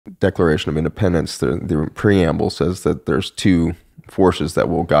Declaration of Independence, the preamble says that there's two forces that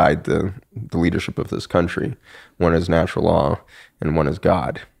will guide the leadership of this country. One is natural law, and one is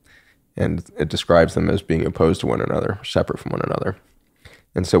God. And it describes them as being opposed to one another, separate from one another.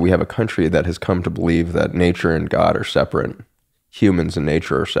 And so we have a country that has come to believe that nature and God are separate, humans and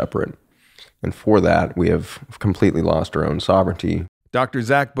nature are separate. And for that, we have completely lost our own sovereignty. Dr.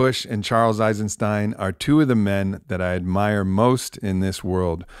 Zach Bush and Charles Eisenstein are two of the men that I admire most in this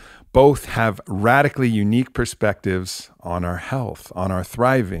world. Both have radically unique perspectives on our health, on our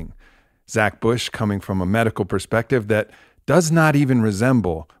thriving. Zach Bush coming from a medical perspective that does not even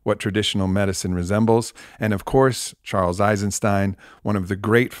resemble what traditional medicine resembles. And of course, Charles Eisenstein, one of the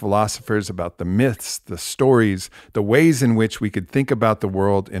great philosophers about the myths, the stories, the ways in which we could think about the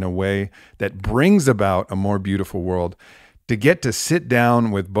world in a way that brings about a more beautiful world. To get to sit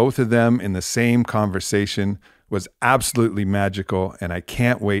down with both of them in the same conversation was absolutely magical, and I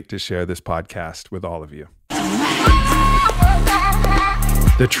can't wait to share this podcast with all of you.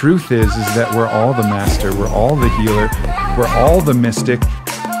 The truth is that we're all the master, we're all the healer, we're all the mystic.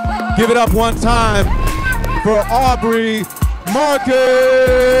 Give it up one time for Aubrey Marcus!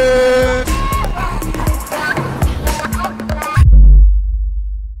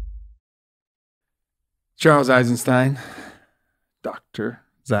 Charles Eisenstein, Dr.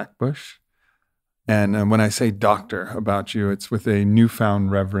 Zach Bush. And when I say doctor about you, it's with a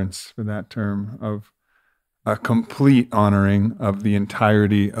newfound reverence for that term, of a complete honoring of the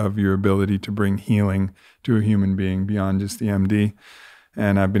entirety of your ability to bring healing to a human being beyond just the MD.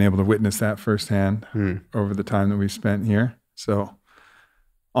 And I've been able to witness that firsthand over the time that we've spent here. So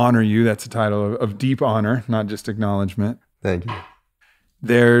honor you. That's a title of deep honor, not just acknowledgement. Thank you.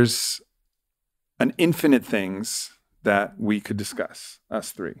 There's an infinite things that we could discuss,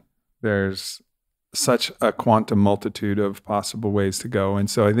 us three. There's such a quantum multitude of possible ways to go. And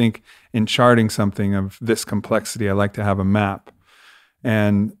so I think in charting something of this complexity, I like to have a map.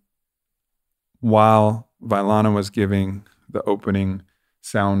 And while Vailana was giving the opening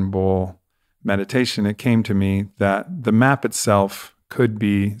sound bowl meditation, it came to me that the map itself could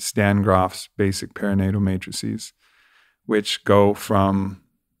be Stan Grof's basic perinatal matrices, which go from,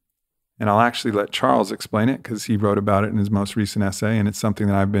 and I'll actually let Charles explain it because he wrote about it in his most recent essay, and it's something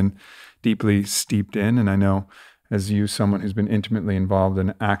that I've been deeply steeped in. And I know, as you, someone who's been intimately involved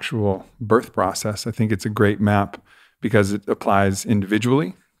in actual birth process, I think it's a great map because it applies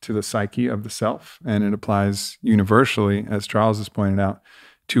individually to the psyche of the self, and it applies universally, as Charles has pointed out,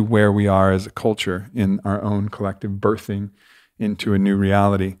 to where we are as a culture in our own collective birthing into a new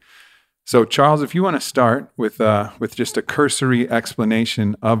reality. So Charles, if you want to start with just a cursory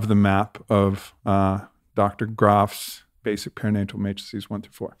explanation of the map of Dr. Grof's basic perinatal matrices 1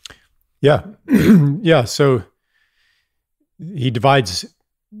 through 4. Yeah. Yeah. So he divides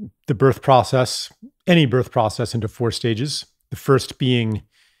the birth process, any birth process, into 4 stages. The first being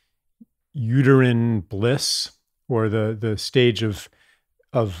uterine bliss, or the stage of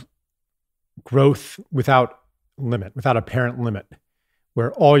growth without limit, without apparent limit,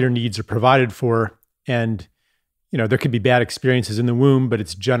 where all your needs are provided for. And, you know, there could be bad experiences in the womb, but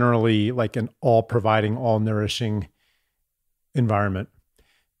it's generally like an all providing, all nourishing environment,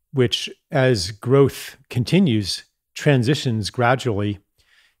 which as growth continues, transitions gradually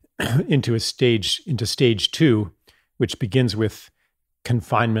into stage 2, which begins with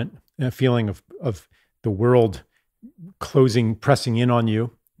confinement and a feeling of the world closing, pressing in on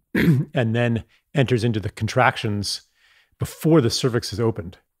you, and then enters into the contractions before the cervix is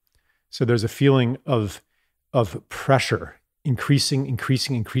opened. So there's a feeling of pressure,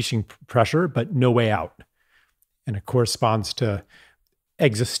 increasing pressure, but no way out. And it corresponds to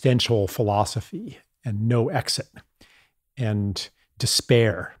existential philosophy and no exit and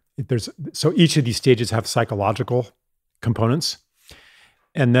despair. So each of these stages have psychological components.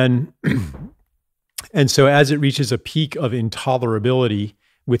 And then, and so as it reaches a peak of intolerability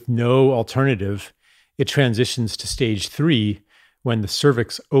with no alternative, it transitions to stage 3 when the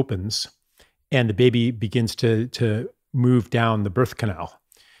cervix opens and the baby begins to move down the birth canal,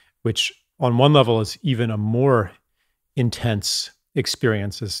 which on one level is even a more intense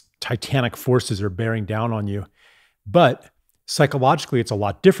experience as titanic forces are bearing down on you. But psychologically, it's a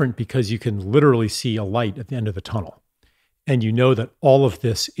lot different because you can literally see a light at the end of the tunnel. And you know that all of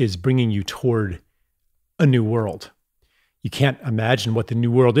this is bringing you toward a new world. You can't imagine what the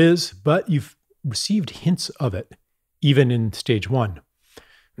new world is, but you've received hints of it, even in stage 1.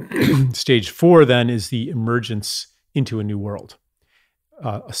 Stage 4 then is the emergence into a new world,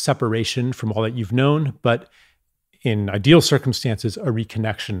 a separation from all that you've known, but in ideal circumstances, a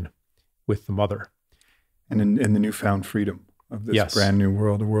reconnection with the mother. And the newfound freedom of this Yes. brand new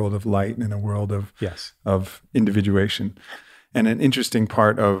world, a world of light and a world of Yes. of individuation. And an interesting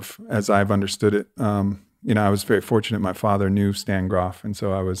part of, as I've understood it, I was very fortunate. My father knew Stan Grof, and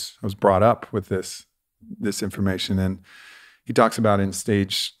so I was brought up with this information. And he talks about in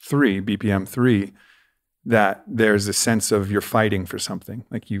stage 3, BPM 3, that there's a sense of you're fighting for something.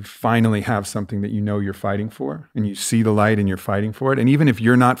 Like you finally have something that you know you're fighting for, and you see the light and you're fighting for it. And even if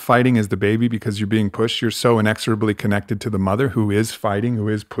you're not fighting as the baby because you're being pushed, you're so inexorably connected to the mother who is fighting, who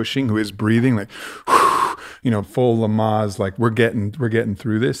is pushing, who is breathing, like, full Lamaze, like we're getting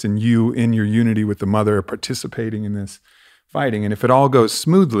through this, and you in your unity with the mother are participating in this fighting. And if it all goes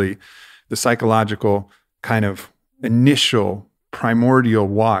smoothly, the psychological kind of initial primordial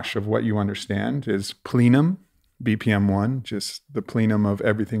wash of what you understand is plenum, BPM 1, just the plenum of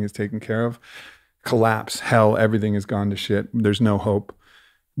everything is taken care of. Collapse, hell, everything has gone to shit. There's no hope.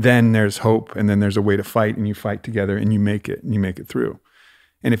 Then there's hope, and then there's a way to fight, and you fight together, and you make it through.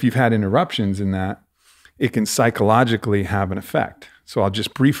 And if you've had interruptions in that, it can psychologically have an effect. So I'll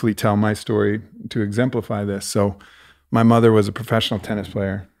just briefly tell my story to exemplify this. So my mother was a professional tennis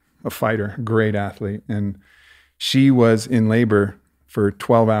player, a fighter, a great athlete, and she was in labor for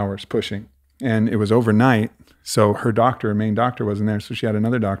 12 hours pushing. And it was overnight, so her main doctor wasn't there, so she had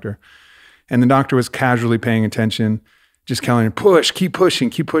another doctor. And the doctor was casually paying attention, just telling her, push, keep pushing,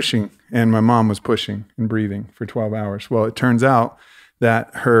 keep pushing. And my mom was pushing and breathing for 12 hours. Well, it turns out that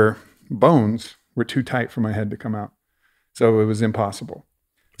her bones were too tight for my head to come out. So it was impossible.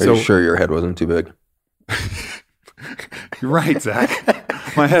 Are you sure your head wasn't too big? You're right, Zach.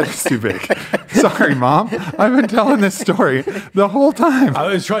 My head is too big. Sorry, Mom. I've been telling this story the whole time. I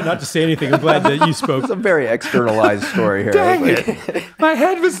was trying not to say anything. I'm glad that you spoke. It's a very externalized story here. Dang it. My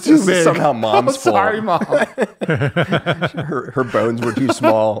head was too big. Somehow Mom's fault. Sorry, Mom. her bones were too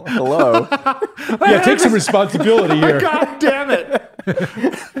small. Hello. Yeah, take some responsibility here. God damn it.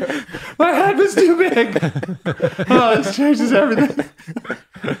 My head was too big. Oh, this changes everything.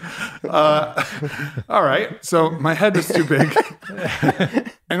 All right. So my head was too big.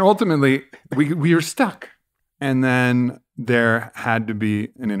 And ultimately, we were stuck. And then there had to be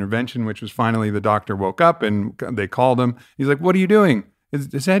an intervention, which was finally the doctor woke up and they called him. He's like, what are you doing?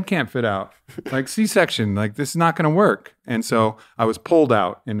 His head can't fit out. Like C-section, like this is not going to work. And so I was pulled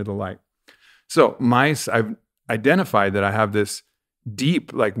out into the light. So I've identified that I have this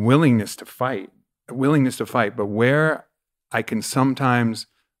deep like willingness to fight, but where I can sometimes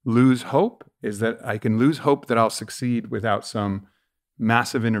lose hope is that I can lose hope that I'll succeed without some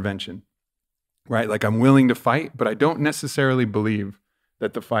massive intervention, right? Like I'm willing to fight, but I don't necessarily believe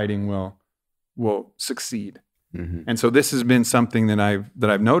that the fighting will succeed. Mm-hmm. And so this has been something that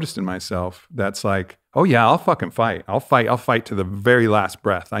I've noticed in myself that's like, oh yeah, I'll fucking fight. I'll fight to the very last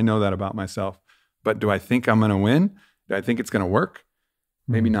breath. I know that about myself. But do I think I'm going to win? Do I think it's going to work?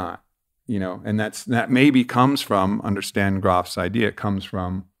 Maybe not, and that maybe comes from, understand Grof's idea, it comes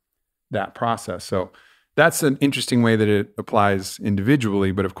from that process. So that's an interesting way that it applies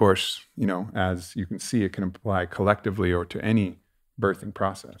individually, but of course, as you can see, it can apply collectively or to any birthing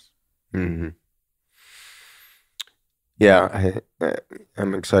process. Mm-hmm. Yeah,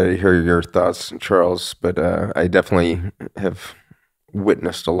 I'm excited to hear your thoughts, Charles, but I definitely have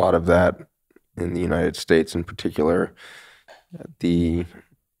witnessed a lot of that in the United States in particular. The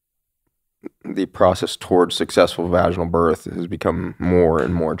process towards successful vaginal birth has become more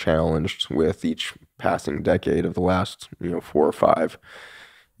and more challenged with each passing decade of the last 4 or 5,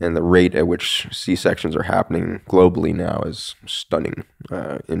 and the rate at which C-sections are happening globally now is stunning.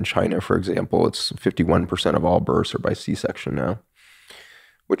 In China, for example, it's 51% of all births are by C-section now,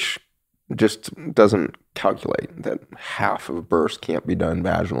 which just doesn't calculate that half of births can't be done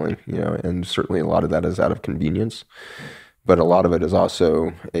vaginally, and certainly a lot of that is out of convenience. But a lot of it is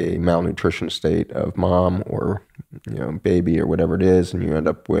also a malnutrition state of mom or baby or whatever it is, and you end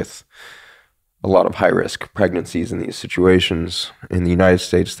up with a lot of high-risk pregnancies in these situations. In the United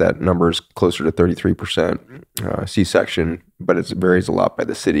States, that number is closer to 33% C-section, but it varies a lot by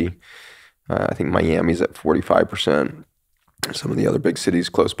the city. I think Miami's at 45%, some of the other big cities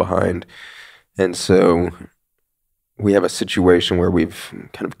close behind. And so we have a situation where we've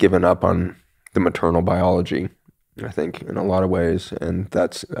kind of given up on the maternal biology, I think, in a lot of ways. And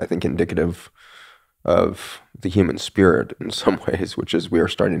that's, I think, indicative of the human spirit in some ways, which is we are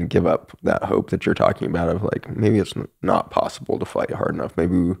starting to give up that hope that you're talking about of like, maybe it's not possible to fight hard enough.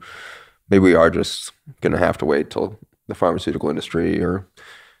 Maybe we are just going to have to wait till the pharmaceutical industry or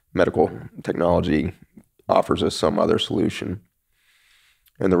medical technology offers us some other solution.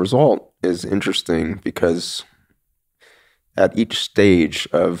 And the result is interesting because at each stage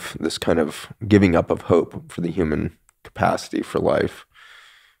of this kind of giving up of hope for the human capacity for life,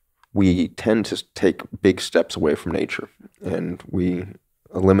 we tend to take big steps away from nature, and we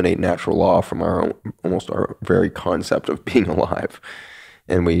eliminate natural law from almost our very concept of being alive.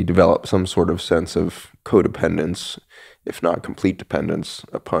 And we develop some sort of sense of codependence, if not complete dependence,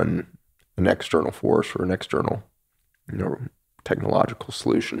 upon an external force or an external, technological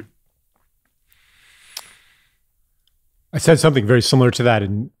solution. I said something very similar to that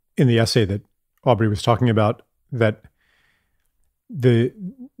in the essay that Aubrey was talking about, that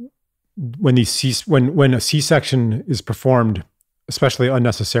when a C-section is performed, especially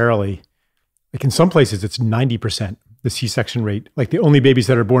unnecessarily, like in some places it's 90%, the C-section rate. Like the only babies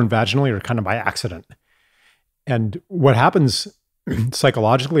that are born vaginally are kind of by accident. And what happens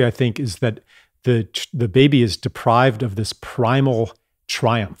psychologically, I think, is that the baby is deprived of this primal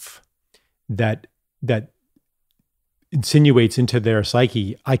triumph that insinuates into their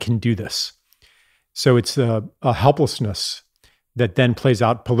psyche, I can do this. So it's a helplessness that then plays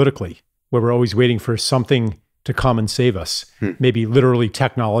out politically, where we're always waiting for something to come and save us, maybe literally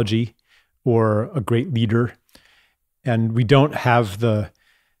technology or a great leader. And we don't have the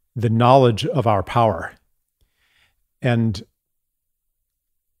knowledge of our power. And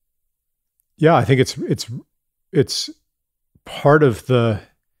yeah, I think it's part of the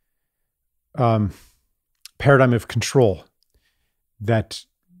paradigm of control that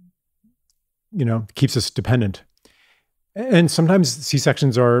keeps us dependent. And sometimes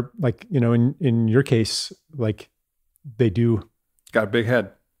C-sections are like, in your case, like they do. Got a big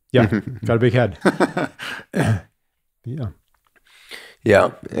head. Yeah, got a big head. Yeah.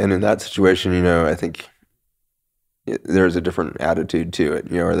 Yeah. And in that situation, I think there's a different attitude to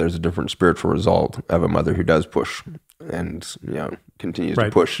it, or there's a different spiritual result of a mother who does push and, continues to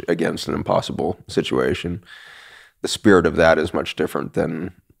push against an impossible situation. The spirit of that is much different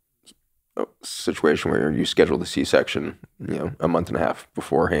than a situation where you schedule the C-section, a month and a half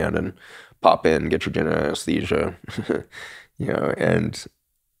beforehand and pop in, get your general anesthesia, and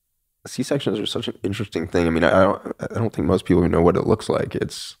C-sections are such an interesting thing. I mean, I don't think most people know what it looks like.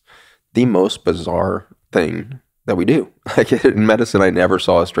 It's the most bizarre thing that we do. Like in medicine, I never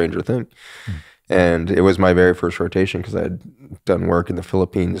saw a stranger thing. And it was my very first rotation because I had done work in the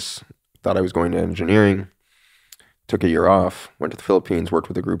Philippines, thought I was going to engineering, took a year off, went to the Philippines, worked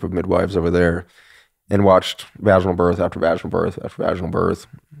with a group of midwives over there, and watched vaginal birth after vaginal birth after vaginal birth.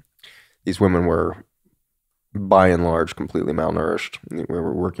 These women were, by and large, completely malnourished. We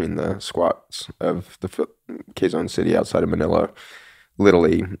were working the squats of the Quezon City outside of Manila,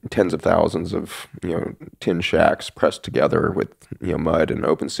 literally tens of thousands of tin shacks pressed together with mud and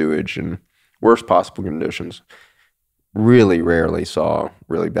open sewage and worst possible conditions. Really rarely saw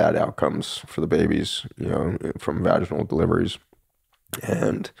really bad outcomes for the babies, from vaginal deliveries,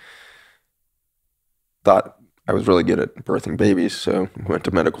 and thought I was really good at birthing babies, so went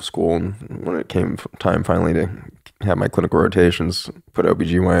to medical school, and when it came time finally to have my clinical rotations, put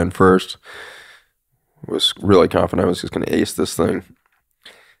OBGYN first. Was really confident I was just going to ace this thing.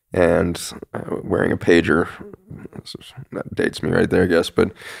 And wearing a pager, that dates me right there, I guess,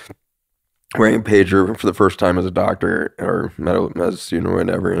 but wearing a pager for the first time as a doctor or med student or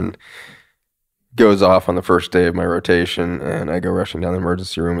whatever, and goes off on the first day of my rotation, and I go rushing down the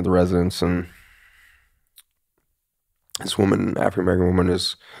emergency room with the residents, and this woman, African-American woman,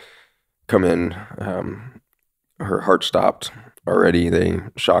 has come in. Her heart stopped already. They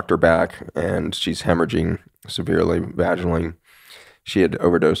shocked her back, and she's hemorrhaging severely vaginally. She had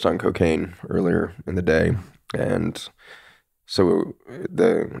overdosed on cocaine earlier in the day, and so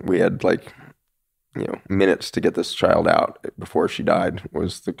we had minutes to get this child out before she died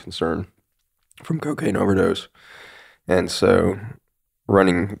was the concern from cocaine overdose. And so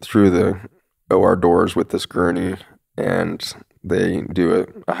running through the OR doors with this gurney, and they do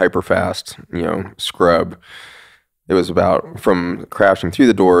a hyper fast, scrub. It was about from crashing through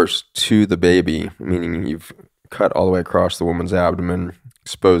the doors to the baby, meaning you've cut all the way across the woman's abdomen,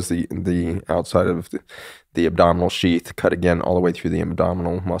 expose the outside of the abdominal sheath, cut again all the way through the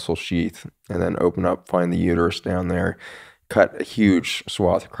abdominal muscle sheath, and then open up, find the uterus down there, cut a huge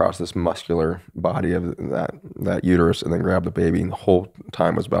swath across this muscular body of that uterus, and then grab the baby. And the whole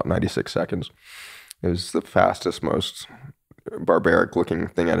time was about 96 seconds. It was the fastest, most barbaric looking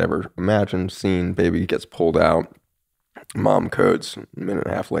thing I'd ever imagined, seen. Baby gets pulled out, mom codes, a minute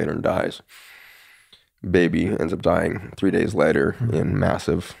and a half later and dies. Baby ends up dying 3 days later in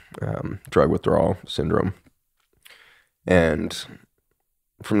massive drug withdrawal syndrome. And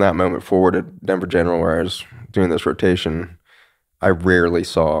from that moment forward at Denver General, where I was doing this rotation, I rarely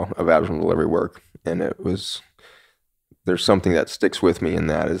saw a vaginal delivery work. And there's something that sticks with me in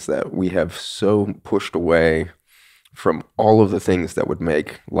that, is that we have so pushed away from all of the things that would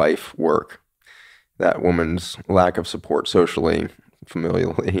make life work. That woman's lack of support socially,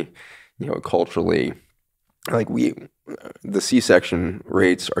 familially, culturally, the C-section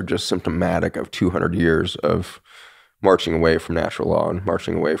rates are just symptomatic of 200 years of marching away from natural law and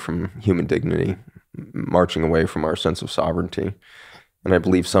marching away from human dignity, marching away from our sense of sovereignty. And I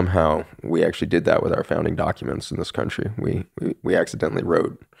believe somehow we actually did that with our founding documents in this country. We accidentally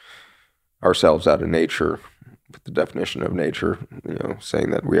wrote ourselves out of nature, with the definition of nature,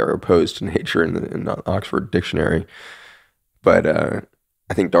 saying that we are opposed to nature in the Oxford Dictionary. But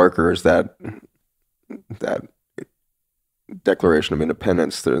I think darker is that Declaration of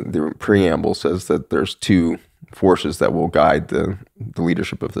Independence. The preamble says that there's two forces that will guide the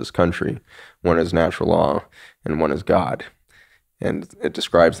leadership of this country. One is natural law, and one is God. And it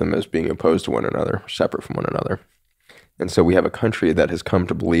describes them as being opposed to one another, separate from one another. And so we have a country that has come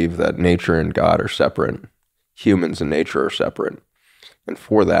to believe that nature and God are separate, humans and nature are separate. And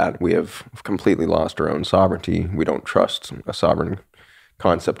for that, we have completely lost our own sovereignty. We don't trust a sovereign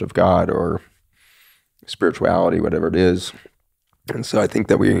concept of God or spirituality, whatever it is. And so I think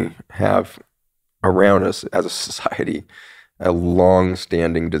that we have around us as a society a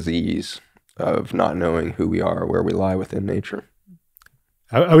long-standing disease of not knowing who we are, where we lie within nature.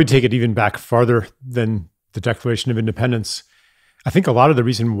 I would take it even back farther than the Declaration of Independence. I think a lot of the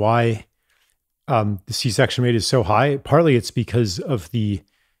reason why the C-section rate is so high, partly it's because of the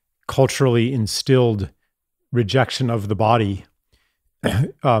culturally instilled rejection of the body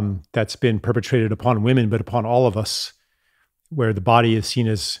that's been perpetrated upon women, but upon all of us, where the body is seen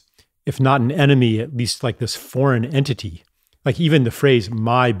as, if not an enemy, at least like this foreign entity. Like even the phrase,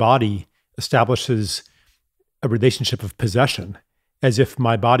 my body, establishes a relationship of possession, as if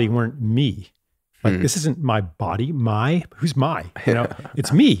my body weren't me. Like, this isn't my body. Who's my?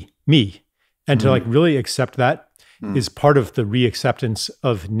 It's me. And to like really accept that is part of the reacceptance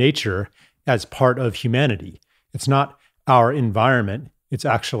of nature as part of humanity. It's not our environment. It's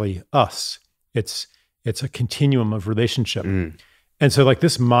actually us. It's a continuum of relationship. And so like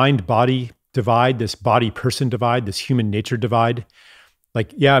this mind-body divide, this body-person divide, this human nature divide,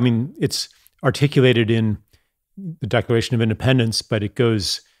 it's articulated in the Declaration of Independence, but it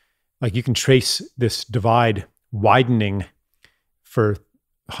goes, like you can trace this divide widening for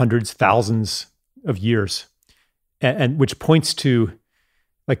hundreds, thousands of years, and which points to,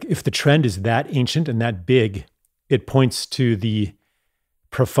 like, if the trend is that ancient and that big, it points to the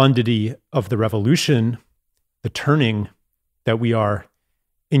profundity of the revolution, the turning that we are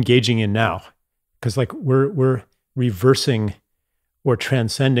engaging in now. Because like we're reversing or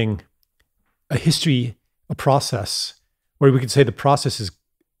transcending a history, a process, or we could say the process is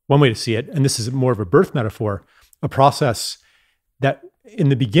one way to see it, and this is more of a birth metaphor, a process that in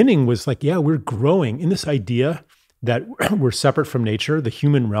the beginning was like, yeah, we're growing in this idea that we're separate from nature, the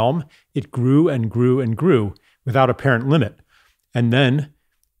human realm. It grew and grew and grew without apparent limit. And then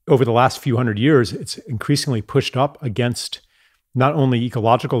over the last few hundred years, it's increasingly pushed up against not only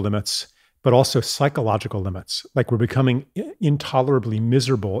ecological limits, but also psychological limits. Like we're becoming intolerably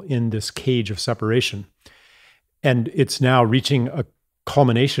miserable in this cage of separation. And it's now reaching a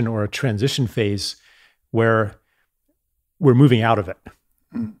culmination or a transition phase where we're moving out of it.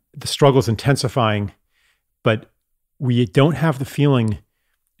 The struggle's intensifying, but we don't have the feeling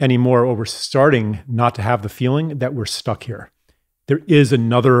anymore, or we're starting not to have the feeling that we're stuck here. There is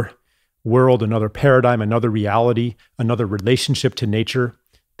another world, another paradigm, another reality, another relationship to nature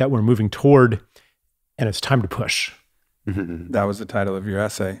that we're moving toward, and it's time to push. That was the title of your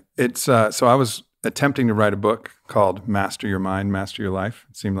essay. It's so I was attempting to write a book called Master Your Mind, Master Your Life.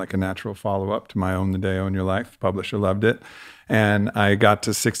 It seemed like a natural follow-up to my Own the Day, Own Your Life. Publisher loved it. And I got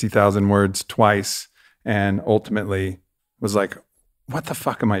to 60,000 words twice and ultimately was like, what the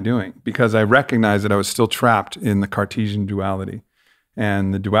fuck am I doing? Because I recognized that I was still trapped in the Cartesian duality,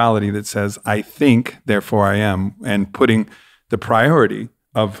 and the duality that says, I think, therefore I am, and putting the priority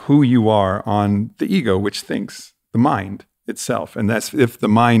of who you are on the ego, which thinks, the mind itself. And that's if the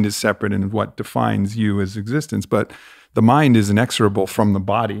mind is separate and what defines you as existence. But the mind is inexorable from the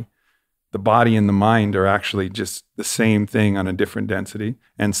body. The body and the mind are actually just the same thing on a different density.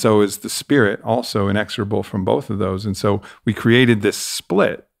 And so is the spirit also inexorable from both of those. And so we created this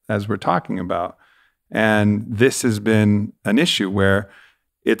split, as we're talking about. And this has been an issue where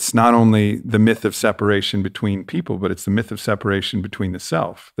it's not only the myth of separation between people, but it's the myth of separation between the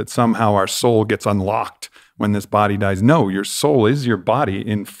self, that somehow our soul gets unlocked when this body dies. No, your soul is your body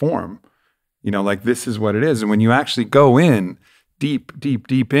in form. Like this is what it is. And when you actually go in, deep, deep,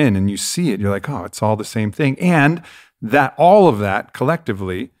 deep in, and you see it, you're like, oh, it's all the same thing. And that all of that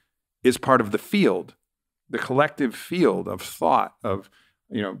collectively is part of the field the collective field of thought of,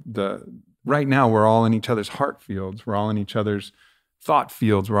 right now we're all in each other's heart fields. We're all in each other's thought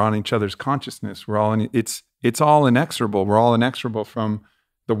fields. We're all in each other's consciousness. It's all inexorable. We're all inexorable from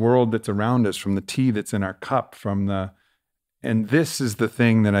the world that's around us, from the tea that's in our cup, and this is the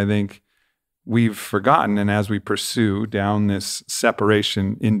thing that I think we've forgotten. And as we pursue down this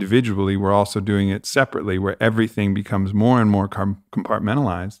separation individually, we're also doing it separately, where everything becomes more and more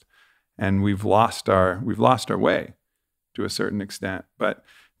compartmentalized, and we've lost our way to a certain extent. But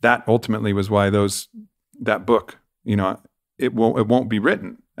that ultimately was why that book, it won't be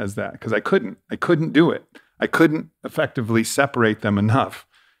written as that, because I couldn't do it. I couldn't effectively separate them enough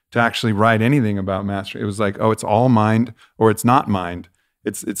to actually write anything about mastery. It was like, oh, it's all mind or it's not mind.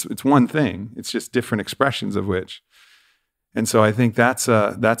 It's one thing. It's just different expressions of which. And so I think that's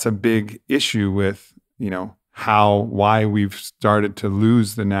a big issue with, why we've started to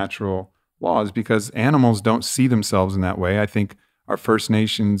lose the natural laws, because animals don't see themselves in that way. I think our First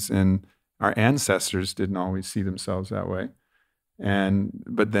Nations and our ancestors didn't always see themselves that way.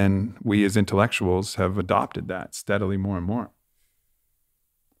 But then we as intellectuals have adopted that steadily more and more.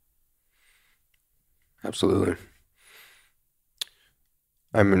 Absolutely.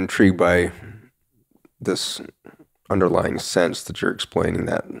 I'm intrigued by this underlying sense that you're explaining,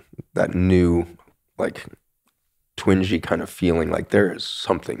 that new, like, twingy kind of feeling like there is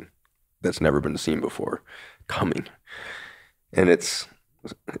something that's never been seen before coming. And it's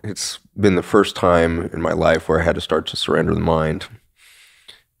been the first time in my life where I had to start to surrender the mind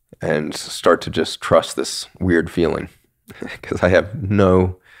and start to just trust this weird feeling, because I have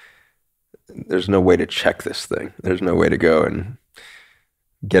there's no way to check this thing. There's no way to go and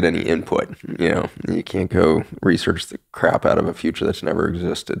get any input. You can't go research the crap out of a future that's never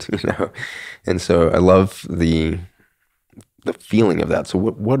existed, And so I love the feeling of that. So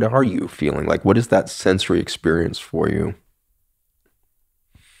what are you feeling? Like, what is that sensory experience for you?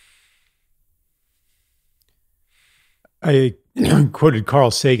 I quoted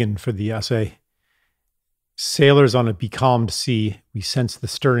Carl Sagan for the essay. Sailors on a becalmed sea, we sense the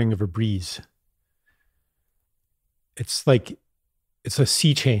stirring of a breeze. It's like, it's a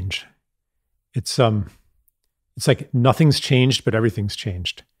sea change. It's like nothing's changed, but everything's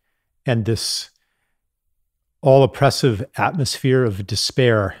changed. And this all oppressive atmosphere of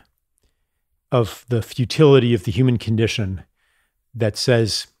despair, of the futility of the human condition that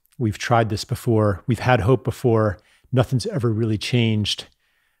says, we've tried this before, we've had hope before, nothing's ever really changed.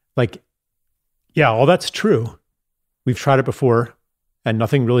 Like, yeah, all that's true. We've tried it before and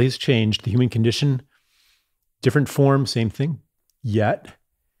nothing really has changed. The human condition, different form, same thing. Yet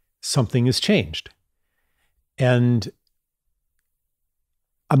something has changed. And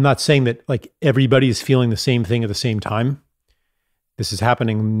I'm not saying that like everybody is feeling the same thing at the same time. This is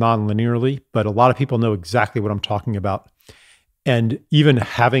happening non-linearly, but a lot of people know exactly what I'm talking about. And even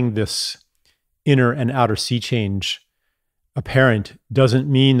having this inner and outer sea change apparent doesn't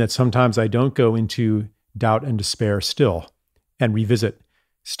mean that sometimes I don't go into doubt and despair still and revisit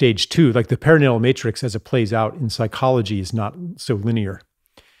stage 2. Like the perinatal matrix as it plays out in psychology is not so linear.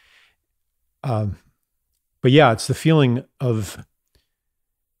 But yeah, it's the feeling of,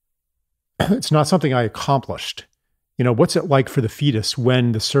 it's not something I accomplished. What's it like for the fetus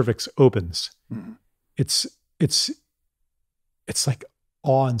when the cervix opens? Mm-hmm. It's like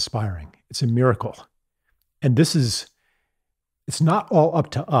awe-inspiring. It's a miracle. And it's not all up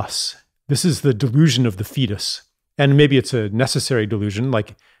to us. This is the delusion of the fetus. And maybe it's a necessary delusion,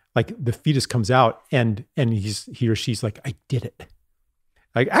 like the fetus comes out and he or she's like, I did it.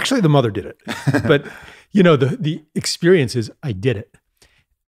 Like, actually, the mother did it. But, the experience is, I did it.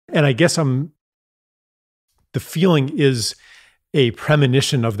 And I guess the feeling is a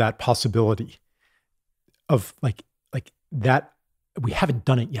premonition of that possibility of like that we haven't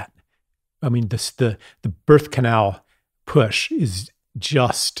done it yet. I mean, the birth canal push is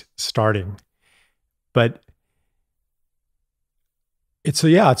just starting, but it's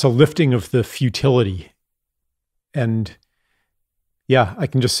a lifting of the futility. And yeah, I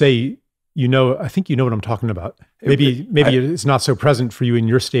can just say, I think you know what I'm talking about. Maybe it's not so present for you in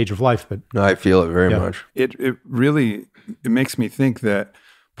your stage of life, but no, I feel it very much. It really makes me think that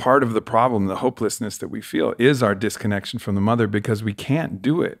part of the problem, the hopelessness that we feel, is our disconnection from the mother, because we can't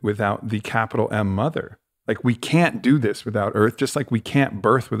do it without the capital M mother. Like, we can't do this without Earth, just like we can't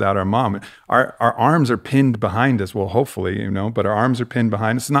birth without our mom. Our arms are pinned behind us. Well, hopefully, but our arms are pinned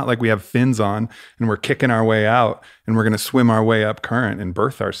behind us. It's not like we have fins on and we're kicking our way out and we're going to swim our way up current and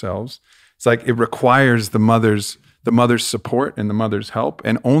birth ourselves. It's like it requires the mother's support and the mother's help.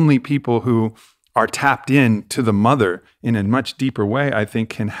 And only people who are tapped in to the mother in a much deeper way, I think,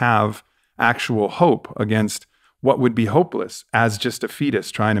 can have actual hope against what would be hopeless as just a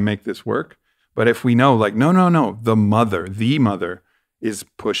fetus trying to make this work. But if we know, like, no, the mother is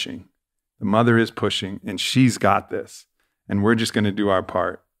pushing. The mother is pushing, and she's got this, and we're just going to do our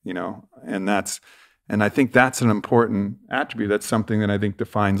part, and I think that's an important attribute. That's something that I think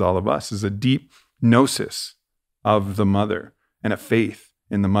defines all of us, is a deep gnosis of the mother and a faith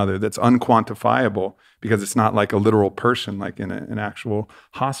in the mother that's unquantifiable, because it's not like a literal person, like in an actual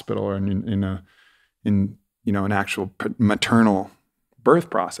hospital or in an actual maternal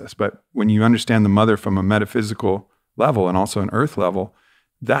birth process. But when you understand the mother from a metaphysical level and also an earth level,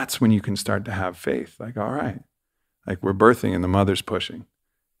 that's when you can start to have faith. Like, all right, like we're birthing and the mother's pushing.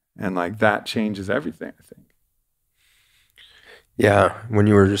 And like that changes everything, I think. Yeah, when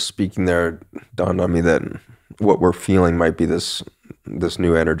you were just speaking there, it dawned on me that what we're feeling might be this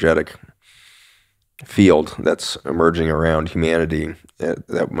new energetic field that's emerging around humanity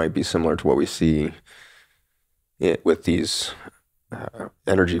that might be similar to what we see with these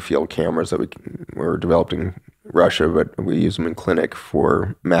energy field cameras that we're developing in Russia, but we use them in clinic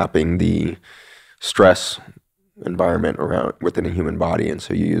for mapping the stress environment around within a human body. And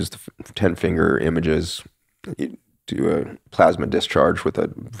so you use the 10-finger images, you do a plasma discharge with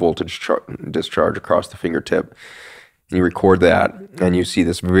a voltage discharge across the fingertip, and you record that, and you see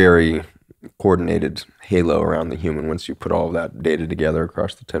this very coordinated halo around the human once you put all of that data together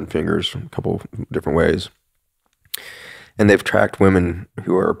across the 10 fingers a couple different ways. And they've tracked women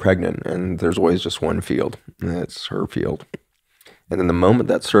who are pregnant, and there's always just one field, and it's her field. And then the moment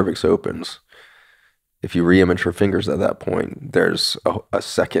that cervix opens, if you re-image her fingers at that point, there's a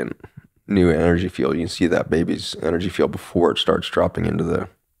second new energy field. You can see that baby's energy field before it starts dropping into the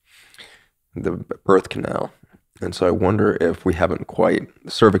birth canal. And so I wonder if we haven't quite, the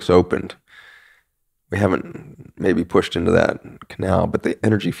cervix opened, we haven't maybe pushed into that canal, but the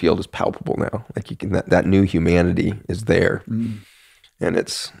energy field is palpable now. Like you can, that new humanity is there.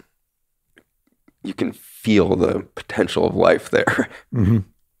 And you can feel the potential of life there. Mm-hmm.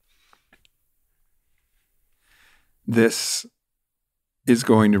 This is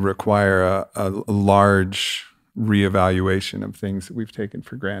going to require a large reevaluation of things that we've taken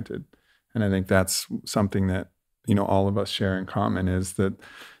for granted. And I think that's something that, all of us share in common, is that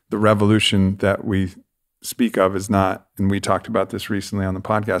the revolution that we speak of is not, and we talked about this recently on the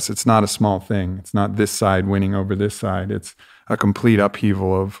podcast, it's not a small thing. It's not this side winning over this side. It's a complete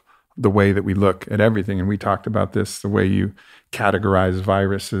upheaval of the way that we look at everything. And we talked about this, the way you categorize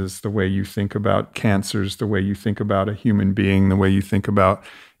viruses, the way you think about cancers, the way you think about a human being, the way you think about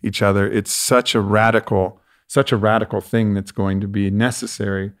each other. It's such a radical thing that's going to be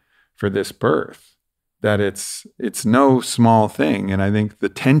necessary for this birth, that it's no small thing. And I think the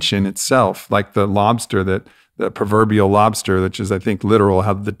tension itself, like the proverbial lobster, which is, I think, literal,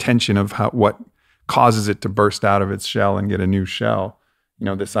 how the tension of what causes it to burst out of its shell and get a new shell,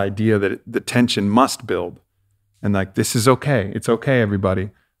 this idea that the tension must build. And like, this is okay. It's okay,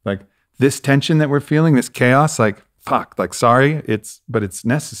 everybody. Like this tension that we're feeling, this chaos, like, fuck, like, sorry, but it's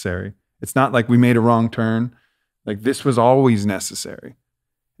necessary. It's not like we made a wrong turn. Like this was always necessary.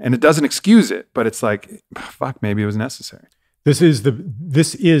 And it doesn't excuse it, but it's like, fuck, maybe it was necessary. This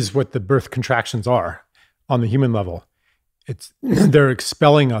is what the birth contractions are on the human level. They're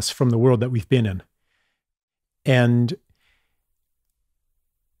expelling us from the world that we've been in. And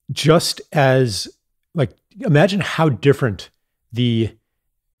just as, like, imagine how different the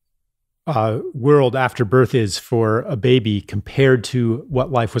world after birth is for a baby compared to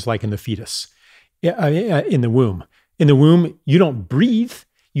what life was like in the fetus, in the womb. In the womb, you don't breathe,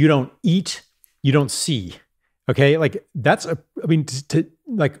 you don't eat, you don't see. Okay, like what's it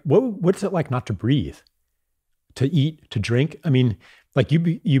like not to breathe, to eat, to drink? I mean, like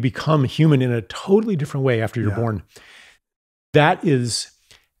you become human in a totally different way after you're born. That is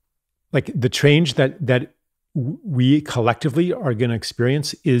like the change that we collectively are going to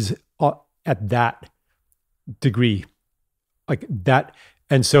experience is at that degree, like that.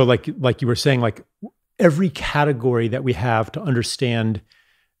 And so like you were saying, like every category that we have to understand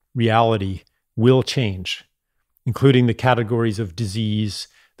reality will change, including the categories of disease,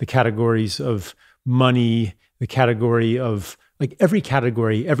 the categories of money, the category of like every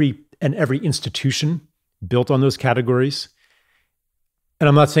category, every institution built on those categories. And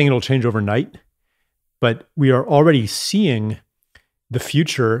I'm not saying it'll change overnight, but we are already seeing the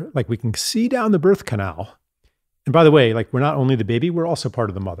future. Like we can see down the birth canal. And by the way, like we're not only the baby, we're also part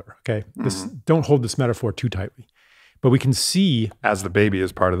of the mother. Okay. Don't hold this metaphor too tightly, but we can see as the baby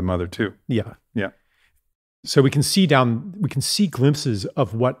is part of the mother too. Yeah. Yeah. So we can see glimpses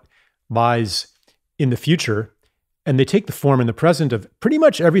of what lies in the future. And they take the form in the present of pretty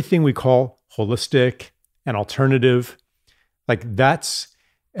much everything we call holistic and alternative. Like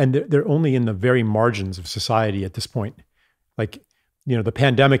and they're only in the very margins of society at this point. Like, the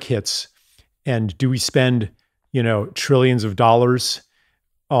pandemic hits, and do we spend, trillions of dollars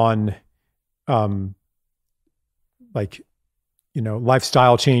on,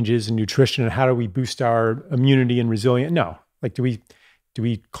 lifestyle changes and nutrition, and how do we boost our immunity and resilience? No. Like, do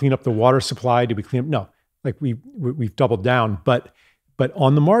we clean up the water supply? Do we clean up? No. Like we've doubled down, but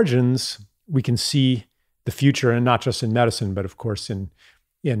on the margins, we can see the future, and not just in medicine, but of course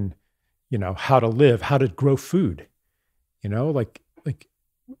in how to live, how to grow food.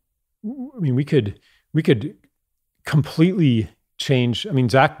 We could completely change. I mean,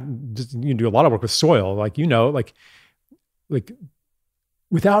 Zach, you do a lot of work with soil,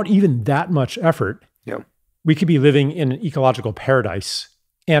 without even that much effort. Yeah. We could be living in an ecological paradise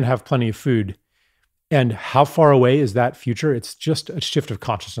and have plenty of food. And how far away is that future? It's just a shift of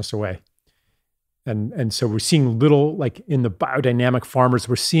consciousness away. And so we're seeing little, like in the biodynamic farmers,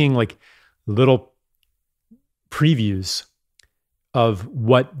 we're seeing like little previews of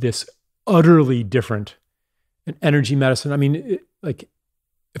what this utterly different and energy medicine. I mean,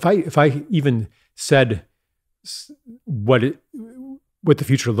 if I even said what the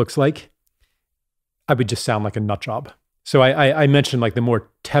future looks like, I would just sound like a nut job. So I mentioned like the more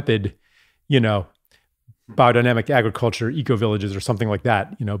tepid, biodynamic agriculture, eco villages, or something like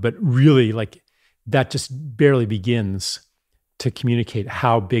that, but really like that just barely begins to communicate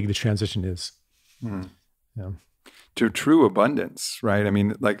how big the transition is. Yeah. To true abundance, right? I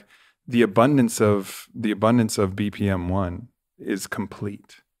mean, like the abundance of BPM1 is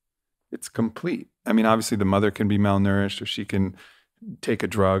complete. It's complete. I mean, obviously the mother can be malnourished, or she can take a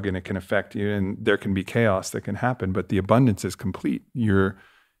drug and it can affect you, and there can be chaos that can happen, but the abundance is complete. You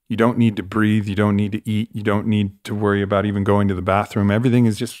don't need to breathe. You don't need to eat. You don't need to worry about even going to the bathroom. Everything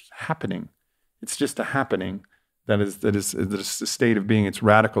is just happening. It's just a happening that is a state of being. It's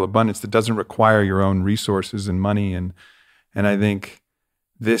radical abundance that doesn't require your own resources and money. And I think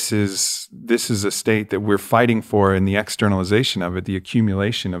this is a state that we're fighting for in the externalization of it, the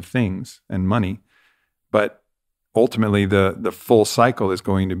accumulation of things and money. But ultimately, the full cycle is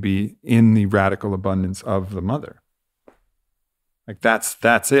going to be in the radical abundance of the mother. Like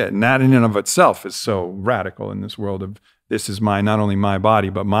that's it. And that in and of itself is so radical in this world of, this is not only my body,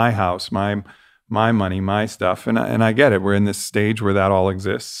 but my house, my money, my stuff. And I get it. We're in this stage where that all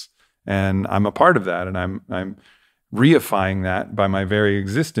exists, and I'm a part of that. And I'm reifying that by my very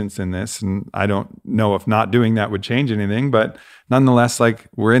existence in this. And I don't know if not doing that would change anything, but nonetheless, like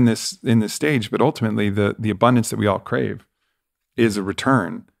we're in this stage, but ultimately the abundance that we all crave is a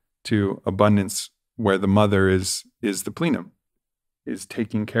return to abundance where the mother is the plenum, is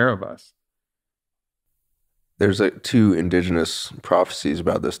taking care of us. There's two indigenous prophecies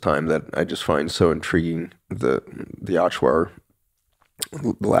about this time that I just find so intriguing. The Achuar,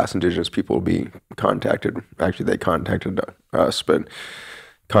 the last indigenous people will be contacted. Actually, they contacted us, but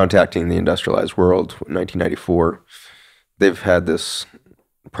contacting the industrialized world in 1994, they've had this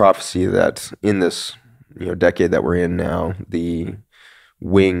prophecy that in this decade that we're in now, the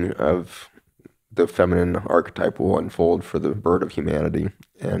wing of the feminine archetype will unfold for the bird of humanity,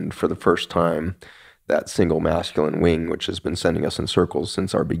 and for the first time, that single masculine wing, which has been sending us in circles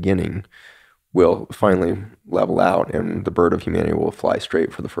since our beginning, will finally level out, and the bird of humanity will fly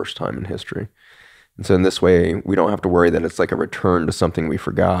straight for the first time in history. And so in this way, we don't have to worry that it's like a return to something we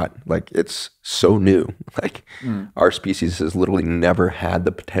forgot. Like, it's so new. Like, our species has literally never had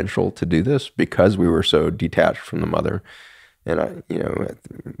the potential to do this because we were so detached from the mother. And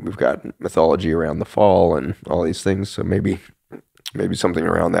we've got mythology around the fall and all these things, so maybe something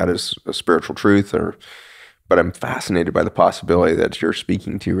around that is a spiritual truth, but I'm fascinated by the possibility that you're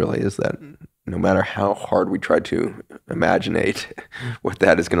speaking to really is that no matter how hard we try to imaginate what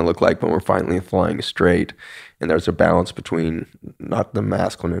that is going to look like when we're finally flying straight, and there's a balance between not the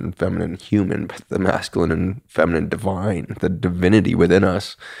masculine and feminine human, but the masculine and feminine divine, the divinity within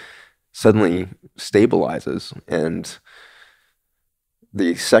us suddenly stabilizes. And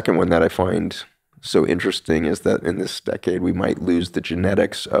the second one that I find so interesting is that in this decade, we might lose the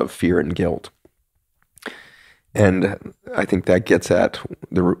genetics of fear and guilt. And I think that gets at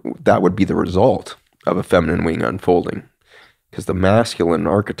that would be the result of a feminine wing unfolding, because the masculine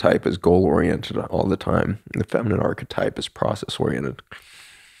archetype is goal-oriented all the time, and the feminine archetype is process-oriented.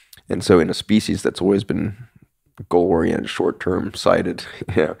 And so in a species that's always been goal-oriented, short-term sighted,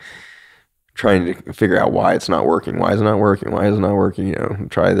 trying to figure out why it's not working,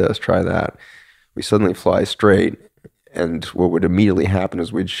 try this, try that, we suddenly fly straight, And what would immediately happen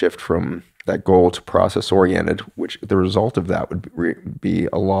is we'd shift from that goal to process oriented, which the result of that would be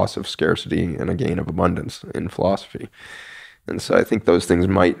a loss of scarcity and a gain of abundance in philosophy. And so I think those things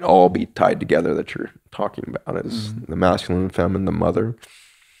might all be tied together that you're talking about, as the masculine and feminine, the mother,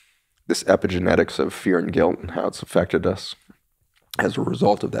 this epigenetics of fear and guilt and how it's affected us as a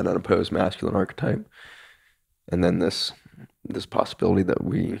result of that unopposed masculine archetype. And then this possibility that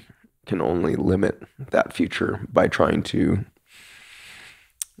we can only limit that future by trying to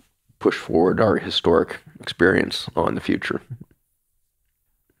push forward our historic experience on the future.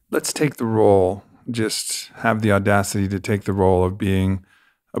 Let's take the role, just have the audacity to take the role of being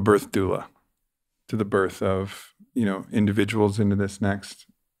a birth doula to the birth of, individuals into this next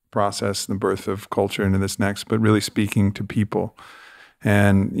process, the birth of culture into this next, but really speaking to people.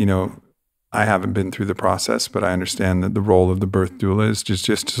 And, I haven't been through the process, but I understand that the role of the birth doula is just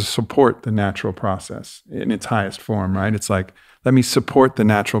to support the natural process in its highest form, right? It's like, let me support the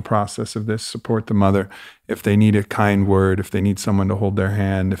natural process of this, support the mother. If they need a kind word, if they need someone to hold their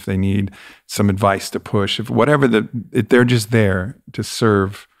hand, if they need some advice to push, if whatever, they're just there to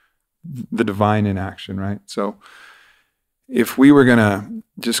serve the divine in action, right? So if we were going to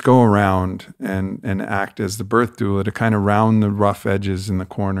just go around and act as the birth doula to kind of round the rough edges and the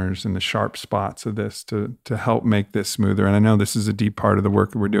corners and the sharp spots of this to help make this smoother. And I know this is a deep part of the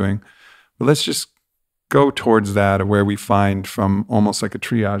work that we're doing, but let's just go towards that, of where we find from almost like a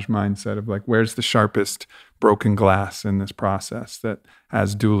triage mindset of like, where's the sharpest broken glass in this process that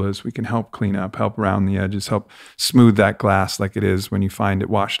as doulas, we can help clean up, help round the edges, help smooth that glass like it is when you find it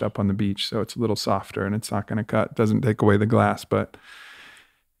washed up on the beach. So it's a little softer and it's not going to cut, doesn't take away the glass. But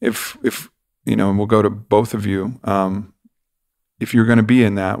if and we'll go to both of you, if you're going to be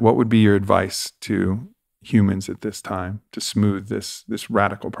in that, what would be your advice to humans at this time to smooth this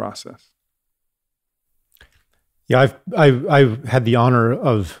radical process? Yeah, I've had the honor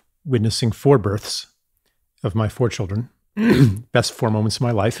of witnessing 4 births of my 4 children, best 4 moments of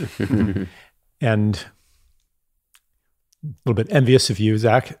my life, and a little bit envious of you,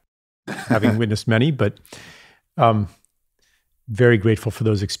 Zach, having witnessed many, but very grateful for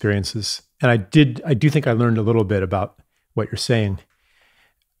those experiences. And I do think I learned a little bit about what you're saying.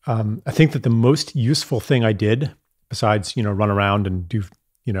 I think that the most useful thing I did, besides run around and do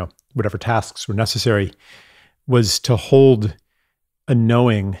whatever tasks were necessary, was to hold a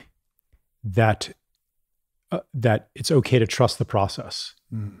knowing that that it's okay to trust the process,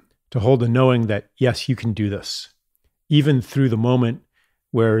 to hold a knowing that, yes, you can do this, even through the moment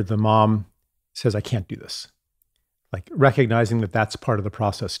where the mom says, I can't do this. Like recognizing that that's part of the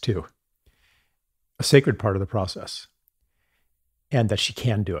process too, a sacred part of the process, and that she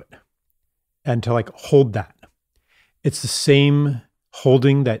can do it. And to like hold that. It's the same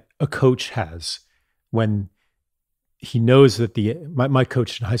holding that a coach has when he knows that my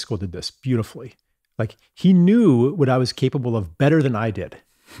coach in high school did this beautifully. Like he knew what I was capable of better than I did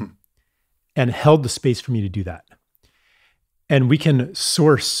and held the space for me to do that. And we can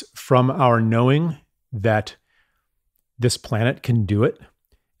source from our knowing that this planet can do it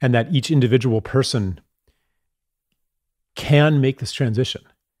and that each individual person can make this transition,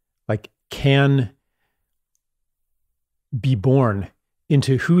 like can be born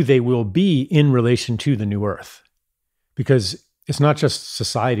into who they will be in relation to the new earth. Because it's not just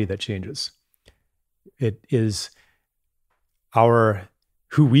society that changes. It is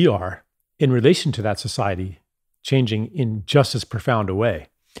who we are in relation to that society changing in just as profound a way.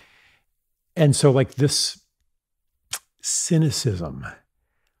 And so like this cynicism,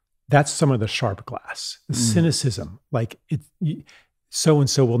 that's some of the sharp glass. The cynicism, like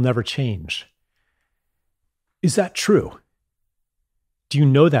so-and-so will never change. Is that true? Do you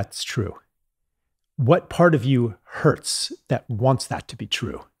know that's true? What part of you hurts that wants that to be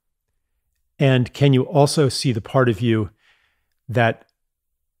true? And can you also see the part of you that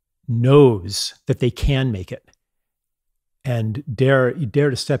knows that they can make it and dare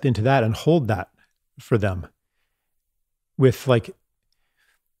to step into that and hold that for them with like,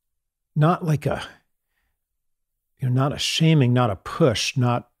 not like a, not a shaming, not a push,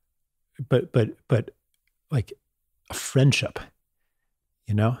 but like a friendship,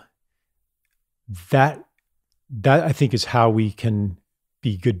 that I think is how we can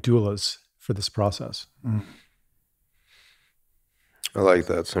be good doulas for this process. I like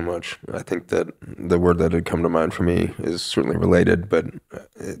that so much. I think that the word that had come to mind for me is certainly related, but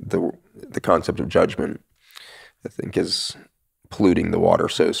the concept of judgment, I think, is polluting the water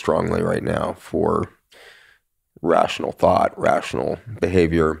so strongly right now for rational thought, rational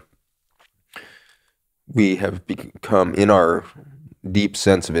behavior. We have become, in our deep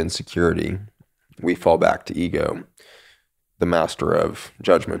sense of insecurity, we fall back to ego. the master of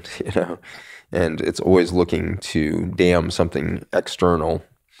judgment, you know, and it's always looking to damn something external.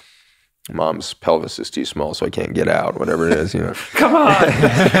 Mom's pelvis is too small, so I can't get out, whatever it is, you know. Come on.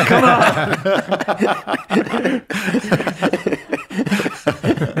 Come on.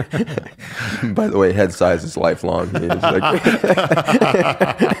 By the way, head size is lifelong. It's, like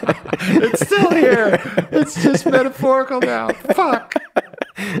it's still here. It's just metaphorical now. Fuck.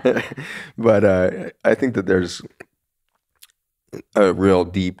 But I think that there's a real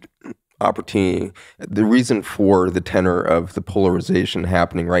deep opportunity. The reason for the tenor of the polarization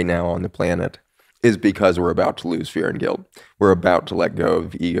happening right now on the planet is because we're about to lose fear and guilt. We're about to let go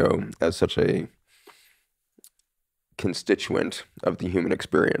of ego as such a constituent of the human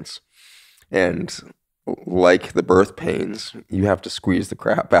experience. And like the birth pains, you have to squeeze the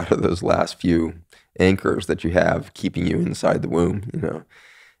crap out of those last few anchors that you have keeping you inside the womb, you know.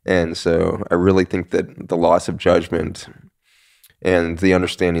 And so I really think that the loss of judgment and the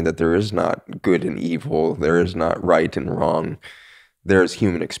understanding that there is not good and evil, there is not right and wrong, there is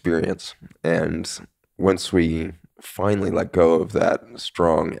human experience. And once we finally let go of that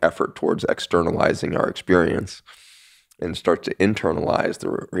strong effort towards externalizing our experience and start to internalize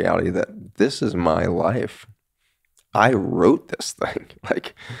the reality that this is my life, I wrote this thing.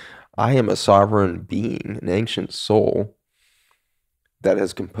 Like, I am a sovereign being, an ancient soul that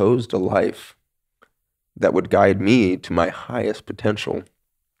has composed a life that would guide me to my highest potential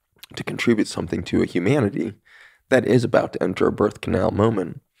to contribute something to a humanity that is about to enter a birth canal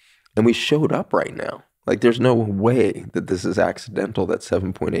moment. And we showed up right now. Like, there's no way that this is accidental that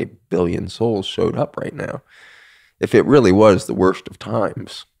 7.8 billion souls showed up right now. If it really was the worst of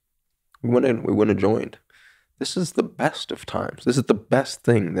times, we wouldn't have joined. This is the best of times. This is the best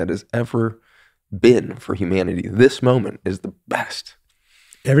thing that has ever been for humanity. This moment is the best.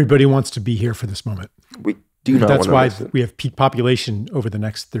 Everybody wants to be here for this moment. We do not want to miss it. That's why we have peak population over the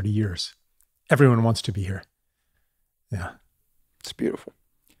next 30 years. Everyone wants to be here. Yeah. It's beautiful.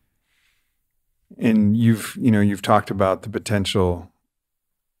 And you've talked about the potential,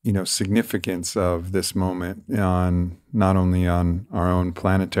 significance of this moment on not only on our own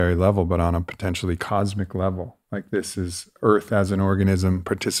planetary level, but on a potentially cosmic level. Like, this is Earth as an organism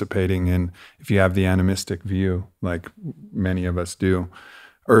participating in, if you have the animistic view, like many of us do,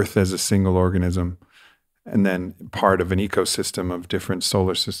 Earth as a single organism, and then part of an ecosystem of different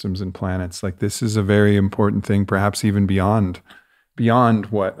solar systems and planets. Like, this is a very important thing, perhaps even beyond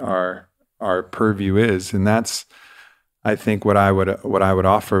what our purview is. And that's, I think, what I would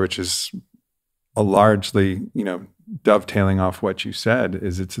offer, which is a largely, dovetailing off what you said,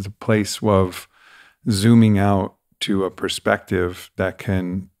 is it's a place of zooming out to a perspective that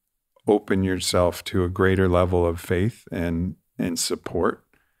can open yourself to a greater level of faith and support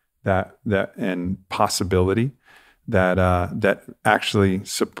that and possibility that actually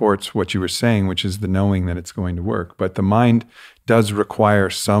supports what you were saying, which is the knowing that it's going to work. But the mind does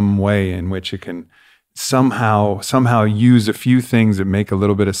require some way in which it can somehow use a few things that make a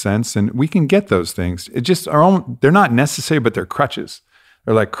little bit of sense, and we can get those things. It just they're not necessary, but they're crutches.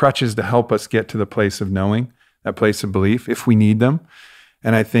 They're like crutches to help us get to the place of knowing, that place of belief, if we need them.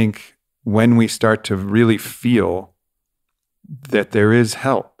 And I think when we start to really feel that there is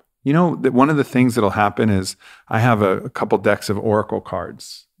help, that one of the things that'll happen is I have a couple decks of oracle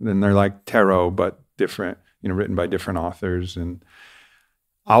cards, and they're like tarot, but different, written by different authors. And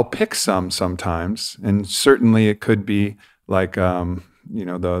I'll pick some sometimes, and certainly it could be like, the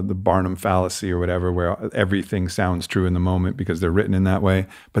Barnum fallacy or whatever, where everything sounds true in the moment because they're written in that way.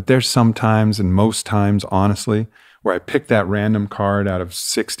 But there's sometimes, and most times, honestly, where I pick that random card out of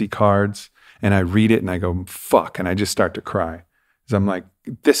 60 cards and I read it and I go, fuck, and I just start to cry. Because I'm like,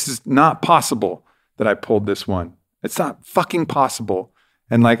 this is not possible that I pulled this one. It's not fucking possible.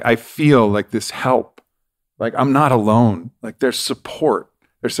 And like, I feel like this help. Like, I'm not alone. Like, there's support.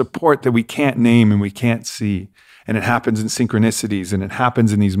 There's support that we can't name and we can't see. And it happens in synchronicities and it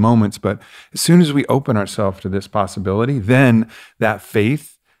happens in these moments. But as soon as we open ourselves to this possibility, then that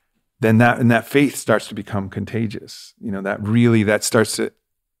faith starts to become contagious. That starts to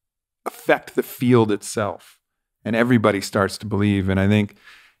affect the field itself. And everybody starts to believe. And I think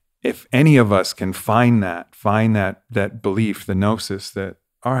if any of us can find that belief, the gnosis that,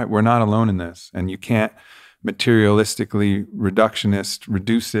 all right, we're not alone in this. And you can't materialistically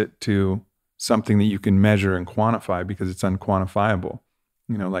reduce it to something that you can measure and quantify because it's unquantifiable.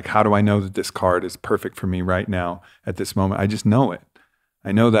 Like, how do I know that this card is perfect for me right now at this moment? I just know it.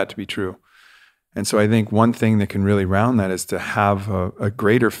 I know that to be true. And so I think one thing that can really round that is to have a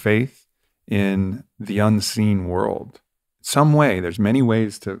greater faith in the unseen world. Some way, there's many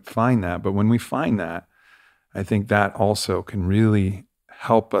ways to find that, but when we find that, I think that also can really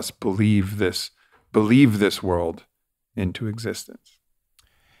help us believe this world into existence.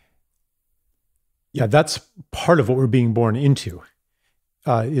 Yeah, that's part of what we're being born into,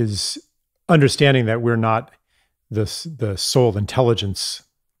 is understanding that we're not the sole intelligence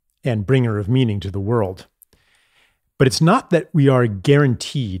and bringer of meaning to the world. But it's not that we are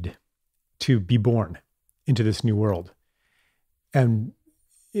guaranteed to be born into this new world. And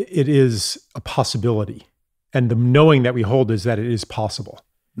it is a possibility. And the knowing that we hold is that it is possible.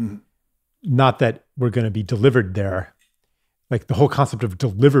 Mm-hmm. Not that we're going to be delivered there. Like the whole concept of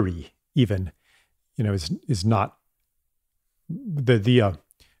delivery even, is not the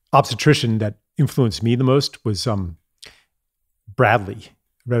obstetrician that influenced me the most was Bradley.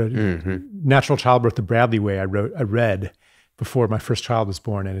 I read Natural Childbirth the Bradley Way. I read before my first child was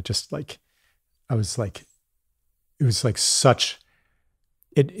born, and it just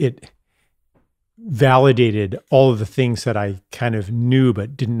it validated all of the things that I kind of knew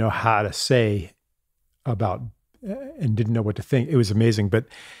but didn't know how to say about and didn't know what to think. It was amazing, but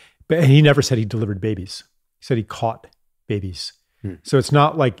he never said he delivered babies. He said he caught babies. So it's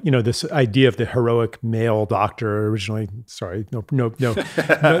not like, this idea of the heroic male doctor originally, sorry, no,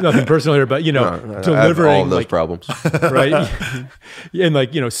 nothing personal here, but, delivering all of those problems, right?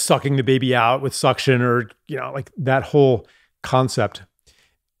 And sucking the baby out with suction or, that whole concept,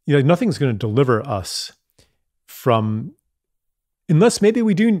 nothing's going to deliver us from, unless maybe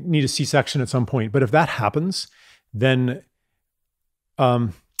we do need a C-section at some point. But if that happens, then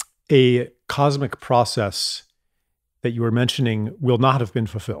a cosmic process that you were mentioning will not have been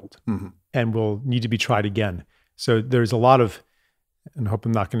fulfilled and will need to be tried again. So there's a lot of, and I hope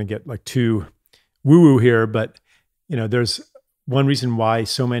I'm not going to get too woo-woo here, but there's one reason why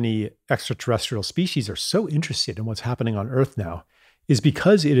so many extraterrestrial species are so interested in what's happening on Earth now is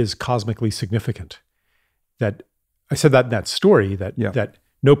because it is cosmically significant. That I said that in that story that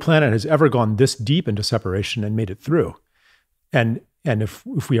no planet has ever gone this deep into separation and made it through. And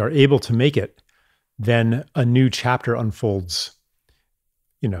if we are able to make it, then a new chapter unfolds,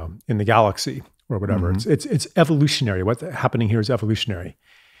 in the galaxy or whatever. It's evolutionary. What's happening here is evolutionary.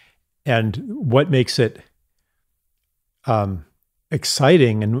 And what makes it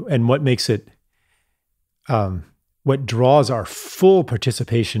exciting and what makes it, what draws our full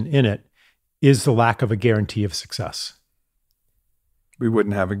participation in it is the lack of a guarantee of success. We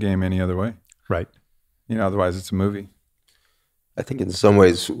wouldn't have a game any other way. Right. Otherwise it's a movie. I think in some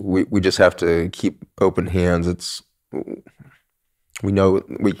ways we just have to keep open hands. We know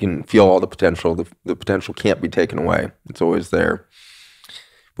we can feel all the potential. The potential can't be taken away. It's always there.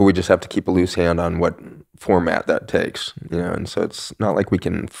 But we just have to keep a loose hand on what format that takes. And so it's not like we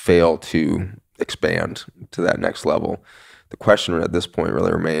can fail to expand to that next level. The question at this point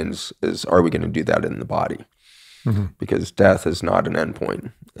really remains is, are we going to do that in the body? Because death is not an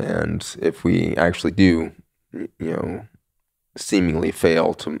endpoint. And if we actually do, seemingly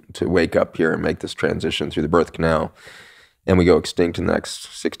fail to wake up here and make this transition through the birth canal, and we go extinct in the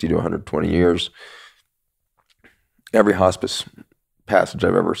next 60 to 120 years, every hospice passage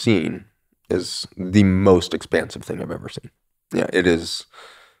I've ever seen is the most expansive thing I've ever seen. Yeah, it is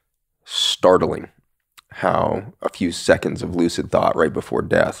startling how a few seconds of lucid thought right before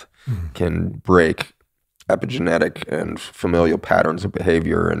death can break epigenetic and familial patterns of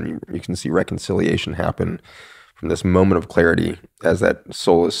behavior, and you can see reconciliation happen from this moment of clarity as that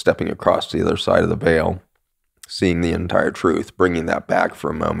soul is stepping across to the other side of the veil, seeing the entire truth, bringing that back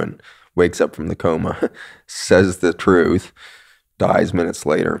for a moment, wakes up from the coma, says the truth, dies minutes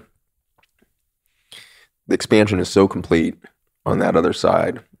later. The expansion is so complete on that other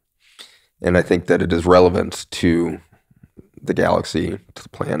side. And I think that it is relevant to the galaxy, to the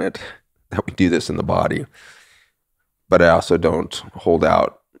planet, that we do this in the body. But I also don't hold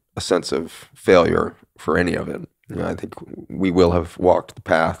out a sense of failure for any of it. I think we will have walked the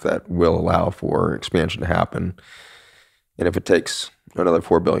path that will allow for expansion to happen. And if it takes another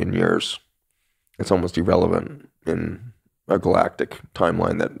 4 billion years, it's almost irrelevant in a galactic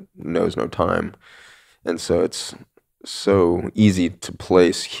timeline that knows no time. And so it's so easy to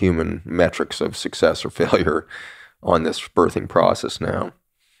place human metrics of success or failure on this birthing process now.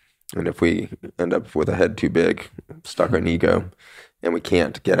 And if we end up with a head too big, stuck on ego, and we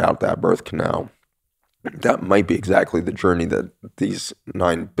can't get out that birth canal, that might be exactly the journey that these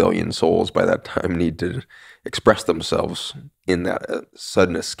 9 billion souls by that time need to express themselves in, that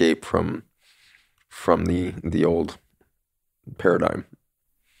sudden escape from the old paradigm.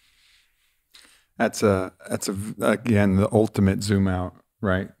 That's again the ultimate zoom out,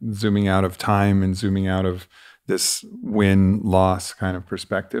 right? Zooming out of time and zooming out of this win-loss kind of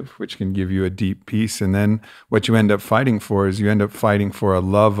perspective, which can give you a deep peace. And then what you end up fighting for is you end up fighting for a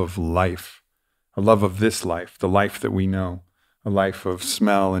love of life, a love of this life, the life that we know, a life of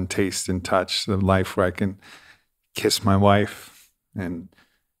smell and taste and touch, the life where I can kiss my wife and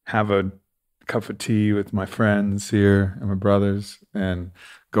have a cup of tea with my friends here and my brothers and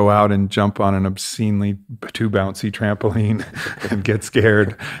go out and jump on an obscenely too bouncy trampoline and get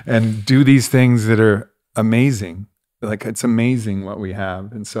scared and do these things that are amazing. Like, it's amazing what we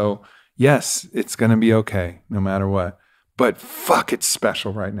have. And so, yes, it's going to be okay no matter what. But fuck, it's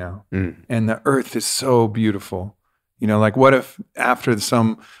special right now. And the earth is so beautiful. You know, like, what if after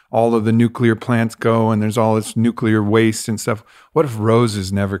all of the nuclear plants go and there's all this nuclear waste and stuff, what if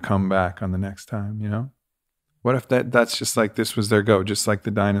roses never come back on the next time, you know? What if that's just like, this was their go, just like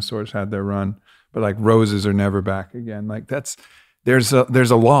the dinosaurs had their run, but like roses are never back again. Like, there's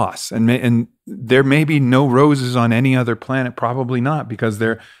a loss, and there may be no roses on any other planet, probably not, because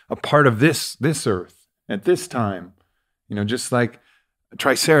they're a part of this earth at this time. You know, just like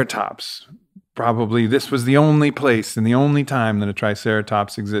Triceratops, probably this was the only place and the only time that a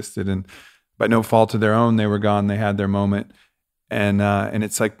Triceratops existed, and by no fault of their own, they were gone. They had their moment, and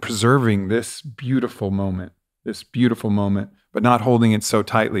it's like preserving this beautiful moment, but not holding it so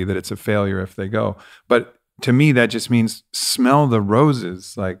tightly that it's a failure if they go. But to me, that just means smell the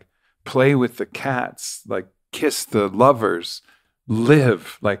roses, like play with the cats, like kiss the lovers,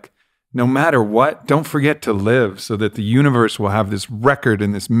 live, like no matter what, don't forget to live, so that the universe will have this record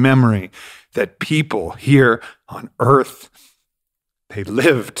and this memory that people here on earth, they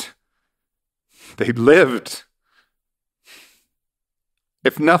lived. If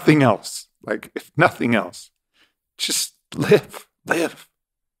nothing else, just live. Live,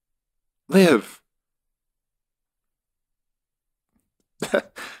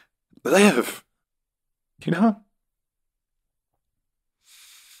 you know?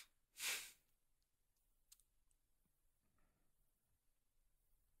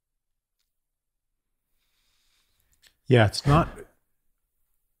 Yeah, it's not.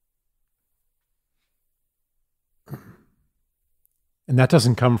 And that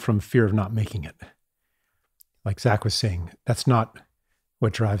doesn't come from fear of not making it. Like Zach was saying, that's not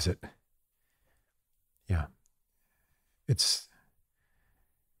what drives it. Yeah. It's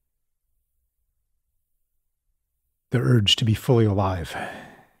the urge to be fully alive.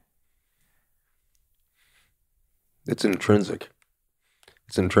 It's intrinsic.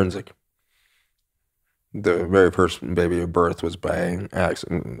 The very first baby of birth was by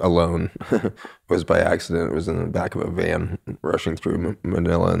accident, alone. Was by accident. It was in the back of a van rushing through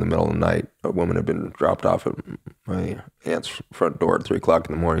Manila in the middle of the night. A woman had been dropped off at my aunt's front door at 3 o'clock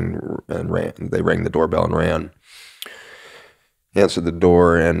in the morning and ran. They rang the doorbell and ran. Answered the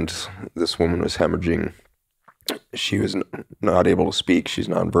door, and this woman was hemorrhaging. She was not able to speak. She's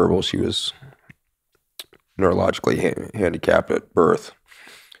nonverbal. She was neurologically handicapped at birth.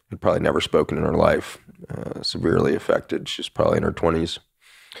 Had probably never spoken in her life. Severely affected. She's probably in her 20s.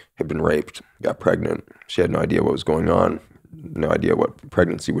 Had been raped. Got pregnant. She had no idea what was going on. No idea what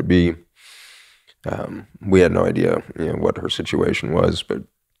pregnancy would be. We had no idea, what her situation was. But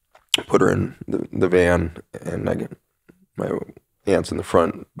put her in the van, and my aunt's in the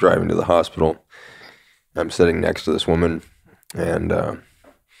front driving to the hospital. I'm sitting next to this woman, and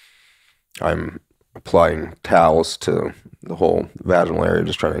I'm applying towels to the whole vaginal area,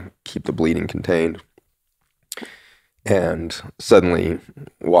 just trying to keep the bleeding contained. And suddenly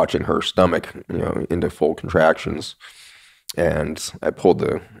watching her stomach, into full contractions. And I pulled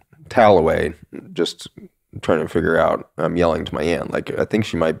the towel away, just trying to figure out, I'm yelling to my aunt, like, I think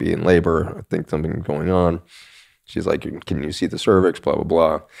she might be in labor. I think something's going on. She's like, can you see the cervix, blah, blah,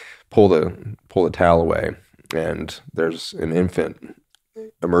 blah. Pull the towel away, and there's an infant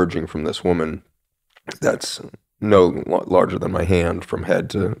emerging from this woman that's no larger than my hand from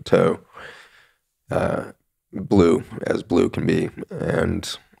head to toe. Blue as blue can be,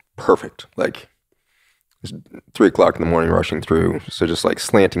 and perfect. Like, 3 o'clock in the morning rushing through, so just like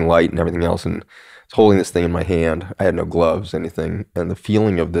slanting light and everything else, and holding this thing in my hand. I had no gloves, anything, and the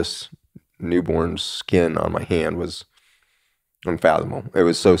feeling of this newborn's skin on my hand was unfathomable. It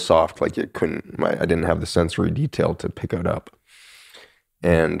was so soft, like I didn't have the sensory detail to pick it up.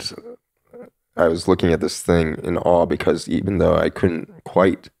 And I was looking at this thing in awe, because even though I couldn't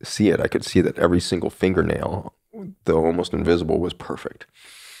quite see it, I could see that every single fingernail, though almost invisible, was perfect.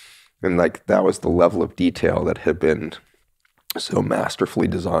 And like, that was the level of detail that had been so masterfully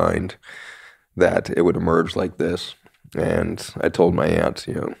designed that it would emerge like this. And I told my aunt,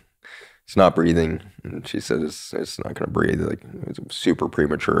 it's not breathing. And she said, it's not going to breathe. Like, it was super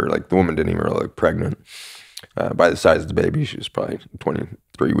premature. Like, the woman didn't even really look pregnant. By the size of the baby, she was probably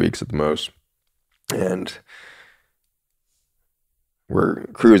 23 weeks at the most. And we're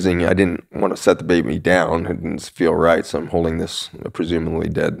cruising. I didn't want to set the baby down. It didn't feel right. So I'm holding this presumably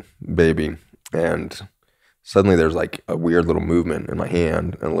dead baby. And suddenly there's like a weird little movement in my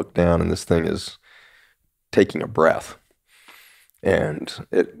hand. And I look down, and this thing is taking a breath. And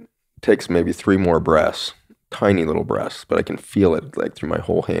it takes maybe 3 more breaths, tiny little breaths, but I can feel it like through my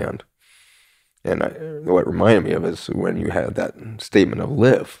whole hand. And what it reminded me of is when you had that statement of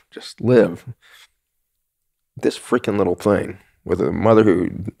live, just live. This freaking little thing with a mother who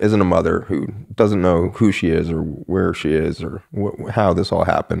isn't a mother, who doesn't know who she is or where she is or how this all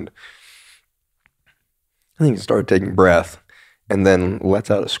happened. I think it started taking breath and then lets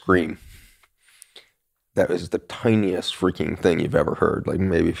out a scream. That was the tiniest freaking thing you've ever heard. Like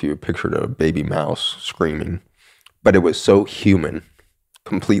maybe if you pictured a baby mouse screaming, but it was so human,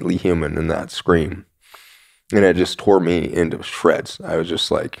 completely human in that scream. And it just tore me into shreds. I was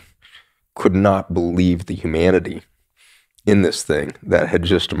just like, could not believe the humanity in this thing that had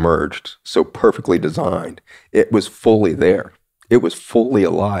just emerged, so perfectly designed. It was fully there. It was fully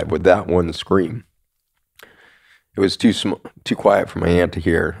alive with that one scream. It was too quiet for my aunt to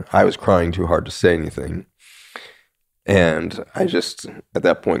hear. I was crying too hard to say anything. And I just, at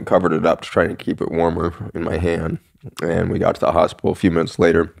that point, covered it up to try and keep it warmer in my hand. And we got to the hospital a few minutes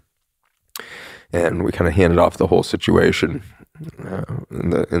later, and we kind of handed off the whole situation. In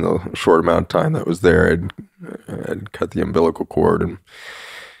the short amount of time that was there, I'd cut the umbilical cord, and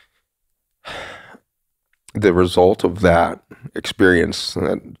the result of that experience,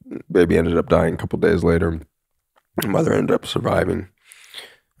 that baby ended up dying a couple of days later. My mother ended up surviving.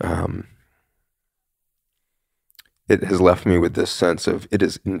 It has left me with this sense of it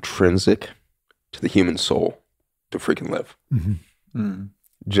is intrinsic to the human soul to freaking live. Mm-hmm. Mm.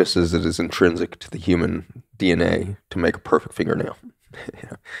 Just as it is intrinsic to the human DNA to make a perfect fingernail.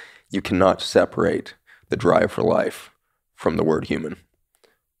 You cannot separate the drive for life from the word human.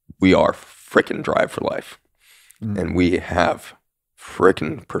 We are freaking drive for life. And we have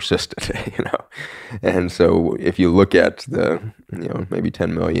freaking persisted, And so if you look at the, maybe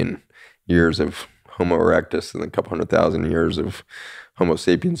 10 million years of Homo erectus and a couple 100,000 years of Homo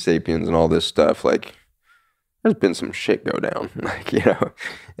sapiens sapiens and all this stuff, like, there's been some shit go down,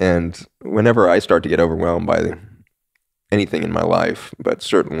 and whenever I start to get overwhelmed by anything in my life, but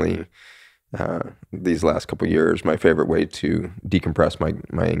certainly these last couple of years, my favorite way to decompress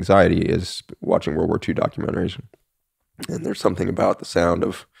my anxiety is watching World War II documentaries. And there's something about the sound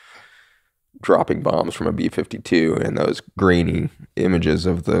of dropping bombs from a B-52 and those grainy images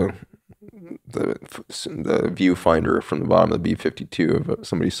of the viewfinder from the bottom of the B-52 of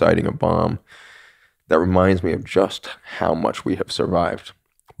somebody sighting a bomb. That reminds me of just how much we have survived.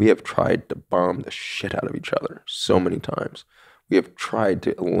 We have tried to bomb the shit out of each other so many times. We have tried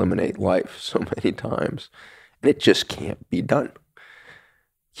to eliminate life so many times, and it just can't be done.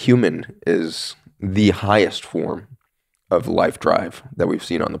 Human is the highest form of life drive that we've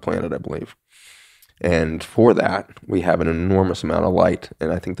seen on the planet, I believe. And for that, we have an enormous amount of light,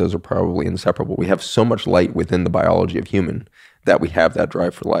 and I think those are probably inseparable. We have so much light within the biology of human that we have that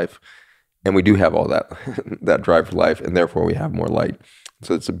drive for life. And we do have all that that drive for life, and therefore we have more light.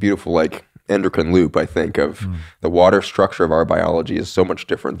 So it's a beautiful, like, endocrine loop, I think, of the water structure of our biology is so much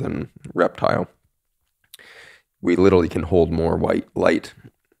different than reptile. We literally can hold more white light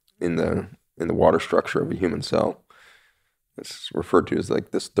in the water structure of a human cell. It's referred to as like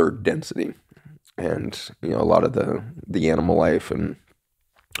this third density. And a lot of the animal life and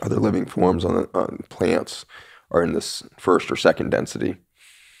other living forms on plants are in this first or second density.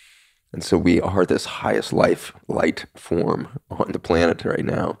 And so we are this highest light form on the planet right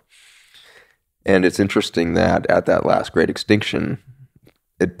now. And it's interesting that at that last great extinction,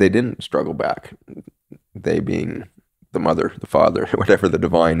 they didn't struggle back. They, being the mother, the father, whatever the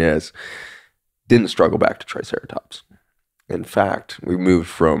divine is, didn't struggle back to Triceratops. In fact, we moved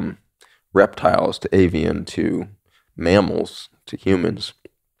from reptiles to avian to mammals to humans.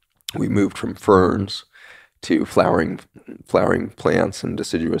 We moved from ferns to flowering plants and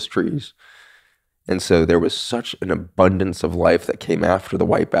deciduous trees. And so there was such an abundance of life that came after the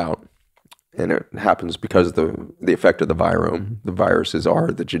wipeout. And it happens because of the effect of the virome. The viruses are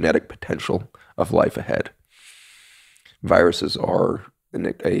the genetic potential of life ahead. Viruses are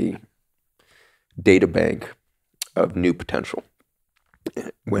a data bank of new potential.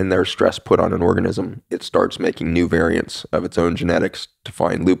 When there's stress put on an organism, it starts making new variants of its own genetics to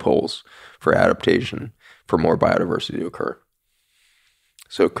find loopholes for adaptation, for more biodiversity to occur.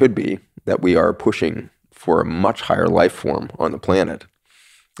 So it could be that we are pushing for a much higher life form on the planet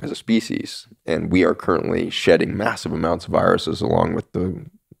as a species. And we are currently shedding massive amounts of viruses along with the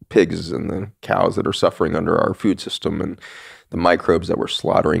pigs and the cows that are suffering under our food system and the microbes that we're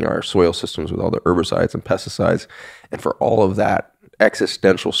slaughtering our soil systems with all the herbicides and pesticides. And for all of that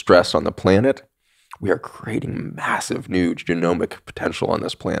existential stress on the planet, we are creating massive new genomic potential on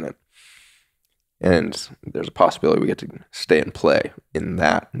this planet. And there's a possibility we get to stay and play in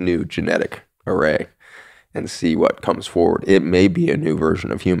that new genetic array and see what comes forward. It may be a new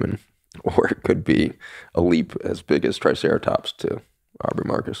version of human, or it could be a leap as big as Triceratops to Aubrey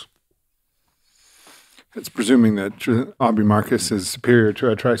Marcus. It's presuming that Aubrey Marcus is superior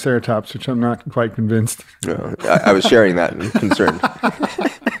to a Triceratops, which I'm not quite convinced. No, I was sharing that and concerned.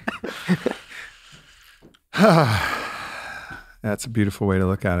 That's a beautiful way to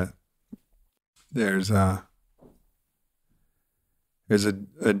look at it. There's a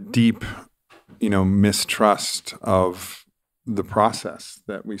deep, mistrust of the process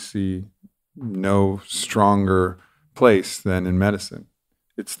that we see no stronger place than in medicine.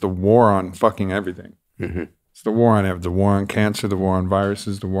 It's the war on fucking everything. Mm-hmm. It's the war on cancer, the war on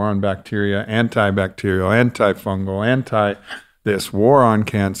viruses, the war on bacteria, antibacterial, antifungal, anti-this, war on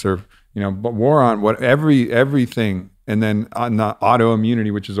cancer, but war on everything. And then on the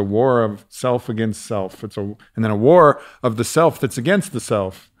autoimmunity, which is a war of self against self. And then a war of the self that's against the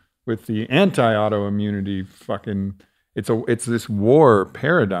self with the anti-autoimmunity fucking, it's this war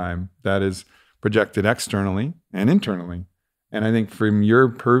paradigm that is projected externally and internally. And I think from your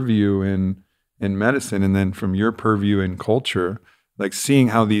purview in medicine, and then from your purview in culture, like seeing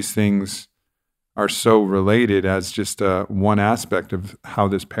how these things are so related as just one aspect of how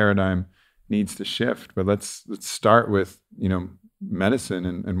this paradigm needs to shift. But let's start with, medicine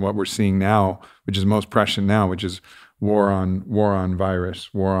and what we're seeing now, which is most prescient now, which is war on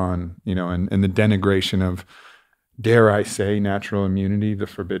virus, war on, and the denigration of, dare I say, natural immunity, the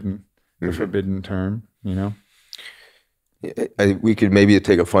forbidden term, We could maybe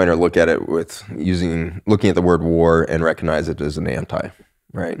take a finer look at it with looking at the word war and recognize it as an anti,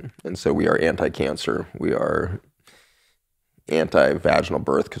 right? And so we are anti-cancer. We are anti-vaginal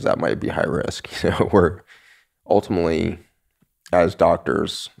birth because that might be high risk. We're ultimately, as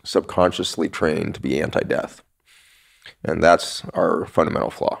doctors, subconsciously trained to be anti-death. And that's our fundamental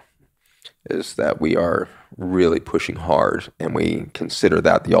flaw, is that we are really pushing hard, and we consider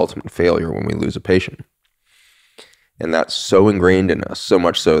that the ultimate failure when we lose a patient. And that's so ingrained in us, so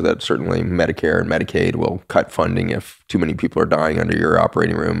much so that certainly Medicare and Medicaid will cut funding if too many people are dying under your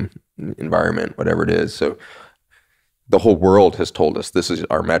operating room environment, whatever it is. So the whole world has told us this is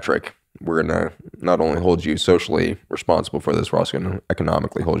our metric. We're going to not only hold you socially responsible for this, we're also going to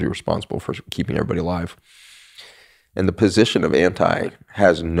economically hold you responsible for keeping everybody alive. And the position of anti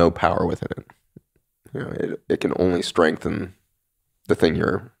has no power within it. It can only strengthen the thing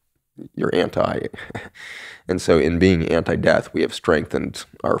you're anti. And so in being anti-death, we have strengthened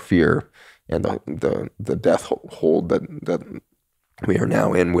our fear and the death hold that we are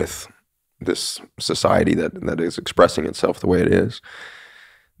now in with this society that is expressing itself the way it is.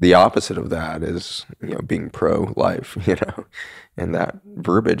 The opposite of that is, being pro-life, and that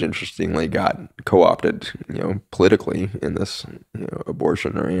verbiage, interestingly, got co-opted, politically in this,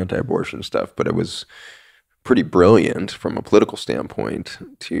 abortion or anti-abortion stuff. But it was pretty brilliant from a political standpoint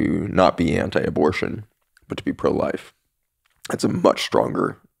to not be anti-abortion, but to be pro-life. It's a much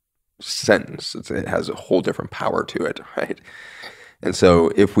stronger sentence. It has a whole different power to it, right? And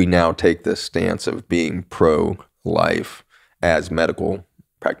so if we now take this stance of being pro-life as medical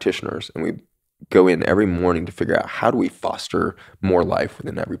practitioners, and we go in every morning to figure out how do we foster more life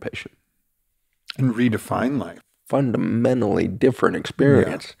within every patient. And redefine life. Fundamentally different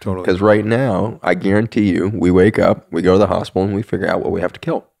experience. Yeah, totally. Because right now, I guarantee you, we wake up, we go to the hospital, and we figure out what we have to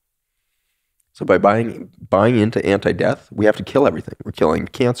kill. So by buying into anti-death, we have to kill everything. We're killing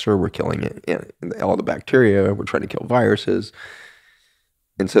cancer, we're killing all the bacteria, we're trying to kill viruses.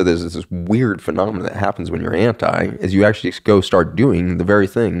 And so there's this weird phenomenon that happens when you're anti, is you actually go start doing the very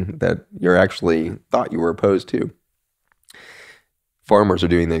thing that you're actually thought you were opposed to. Farmers are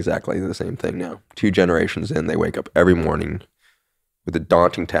doing exactly the same thing now. 2 generations in, they wake up every morning with the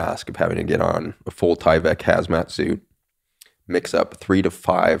daunting task of having to get on a full Tyvek hazmat suit, mix up 3 to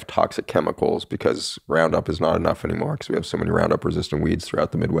 5 toxic chemicals because Roundup is not enough anymore because we have so many Roundup-resistant weeds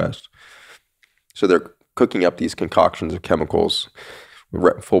throughout the Midwest. So they're cooking up these concoctions of chemicals,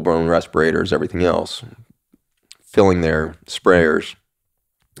 full-blown respirators, everything else, filling their sprayers,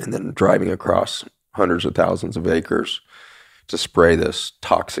 and then driving across hundreds of thousands of acres to spray this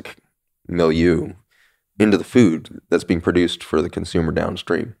toxic milieu into the food that's being produced for the consumer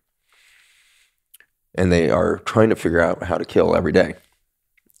downstream. And they are trying to figure out how to kill every day.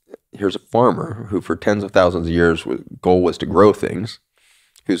 here's a farmer who for tens of thousands of years, goal was to grow things,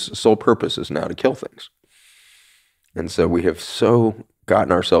 whose sole purpose is now to kill things. And so we have so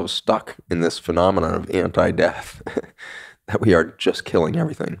gotten ourselves stuck in this phenomenon of anti-death that we are just killing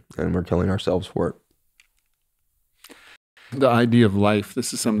everything, and we're killing ourselves for it. The idea of life,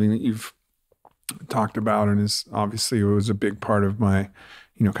 this is something that you've talked about, and is obviously, it was a big part of my,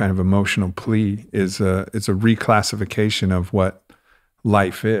 kind of emotional plea, it's a reclassification of what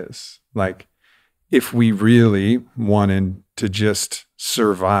life is. Like, if we really wanted to just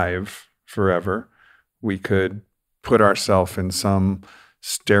survive forever, we could put ourselves in some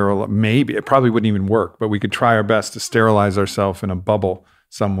sterile, maybe, it probably wouldn't even work, but we could try our best to sterilize ourselves in a bubble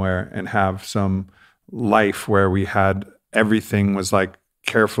somewhere and have some life where we had, everything was like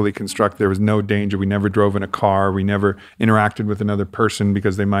carefully constructed. There was no danger. We never drove in a car. We never interacted with another person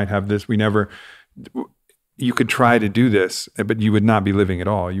because they might have this. You could try to do this, but you would not be living at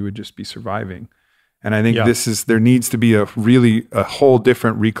all. You would just be surviving. And I think there needs to be a whole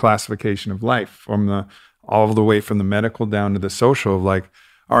different reclassification of life, from all the way from the medical down to the social, of like,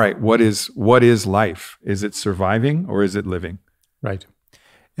 all right, what is life? Is it surviving or is it living? Right.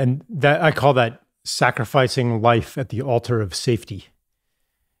 And that, I call that sacrificing life at the altar of safety,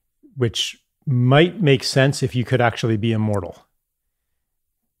 which might make sense if you could actually be immortal,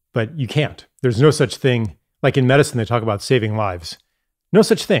 but you can't. There's no such thing. Like in medicine, they talk about saving lives. No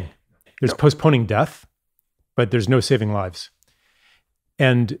such thing. There's postponing death, but there's no saving lives.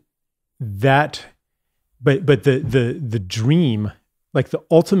 And that, but the dream, like the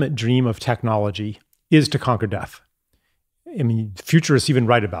ultimate dream of technology, is to conquer death. I mean, futurists even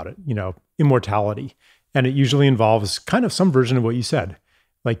write about it, immortality. And it usually involves kind of some version of what you said.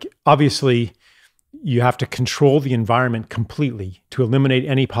 Like, obviously, you have to control the environment completely to eliminate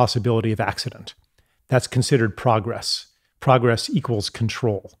any possibility of accident. That's considered progress. Progress equals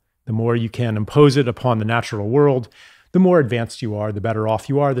control. The more you can impose it upon the natural world, the more advanced you are, the better off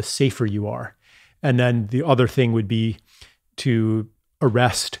you are, the safer you are. And then the other thing would be to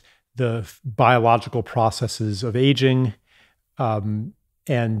arrest the biological processes of aging,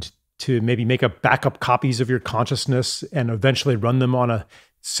 and to maybe make up backup copies of your consciousness and eventually run them on a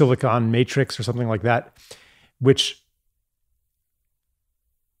silicon matrix or something like that, which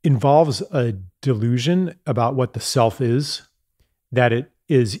involves a delusion about what the self is, that it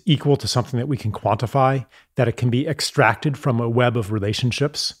is equal to something that we can quantify, that it can be extracted from a web of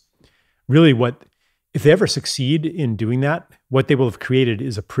relationships. Really, if they ever succeed in doing that, what they will have created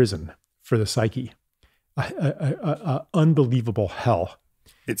is a prison for the psyche, a unbelievable hell.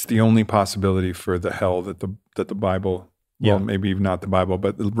 It's the only possibility for the hell that the Bible, well, maybe not the Bible,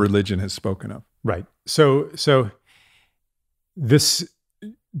 but the religion has spoken of. Right. So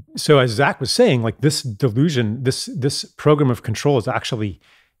as Zach was saying, like, this delusion, this program of control is actually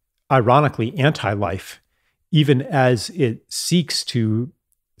ironically anti-life, even as it seeks to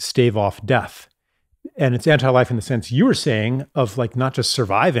stave off death. And it's anti-life in the sense you were saying of, like, not just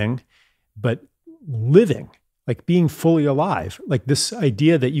surviving, but living, like being fully alive. Like this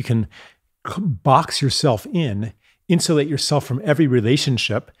idea that you can box yourself in, insulate yourself from every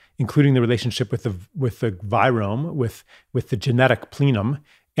relationship, including the relationship with the virome, with the genetic plenum,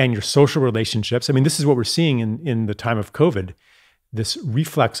 and your social relationships. I mean, this is what we're seeing in the time of COVID, this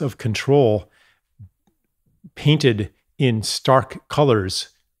reflex of control painted in stark colors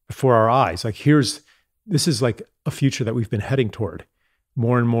before our eyes. Like, this is like a future that we've been heading toward.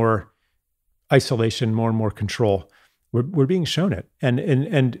 More and more isolation, more and more control. We're being shown it.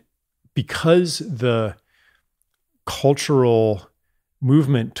 And because the cultural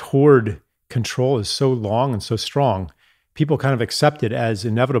movement toward control is so long and so strong, people kind of accept it as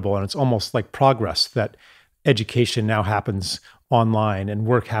inevitable. And it's almost like progress, that education now happens online and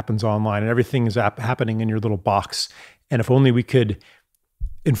work happens online and everything is happening in your little box. And if only we could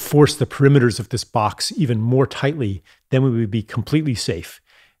enforce the perimeters of this box even more tightly, then we would be completely safe.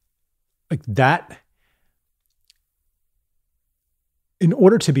 Like that, in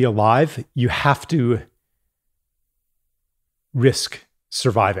order to be alive, you have to risk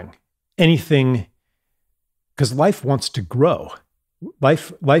surviving anything, because life wants to grow.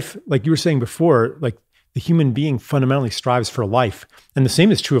 Life, like you were saying before, like the human being fundamentally strives for life. And the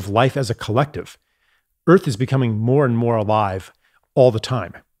same is true of life as a collective. Earth is becoming more and more alive all the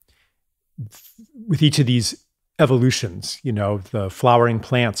time. With each of these evolutions, the flowering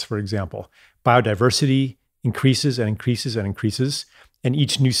plants, for example, biodiversity increases and increases and increases, and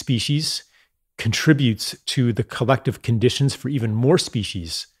each new species contributes to the collective conditions for even more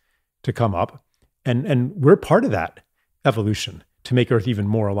species to come up. And we're part of that evolution to make Earth even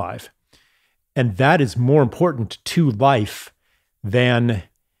more alive. And that is more important to life than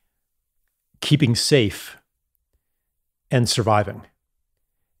keeping safe and surviving.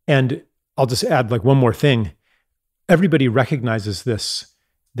 And I'll just add like one more thing. Everybody recognizes this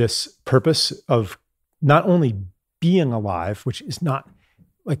purpose of not only being alive, which is not,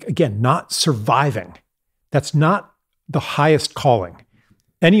 like, again, not surviving. That's not the highest calling.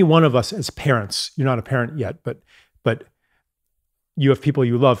 Any one of us as parents, you're not a parent yet, but you have people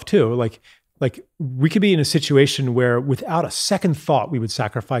you love too. Like we could be in a situation where without a second thought, we would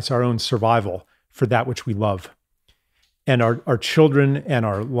sacrifice our own survival for that which we love. And our children and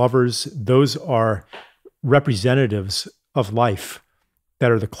our lovers, those are representatives of life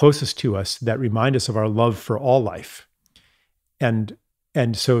that are the closest to us, that remind us of our love for all life. And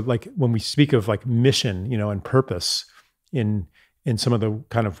so like when we speak of like mission, and purpose in some of the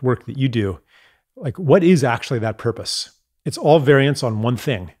kind of work that you do, like what is actually that purpose? It's all variants on one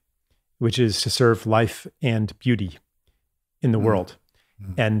thing, which is to serve life and beauty in the world.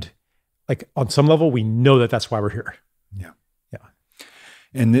 And like on some level, we know that that's why we're here. Yeah. Yeah.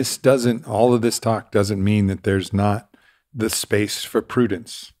 And all of this talk doesn't mean that there's not the space for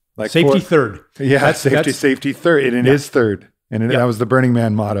prudence. Like safety third. Yeah, safety third. And it is third. And that was the Burning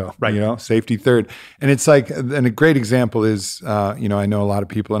Man motto, right? Safety third. And it's like, and a great example is, I know a lot of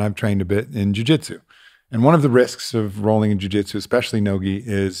people, and I've trained a bit in jiu-jitsu. And one of the risks of rolling in jiu-jitsu, especially no-gi,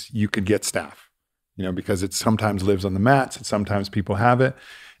 is you could get staph, because it sometimes lives on the mats, and sometimes people have it.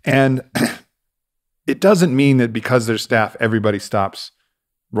 And it doesn't mean that because there's staph, everybody stops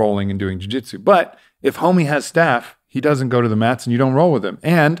rolling and doing jiu-jitsu. But if homie has staph, he doesn't go to the mats and you don't roll with him.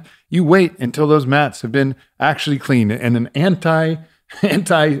 And you wait until those mats have been actually cleaned and an anti-staph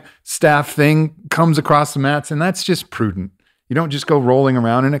thing comes across the mats, and that's just prudent. You don't just go rolling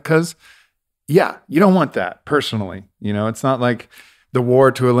around in it because, you don't want that personally. It's not like the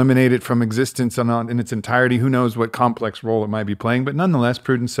war to eliminate it from existence in its entirety. Who knows what complex role it might be playing, but nonetheless,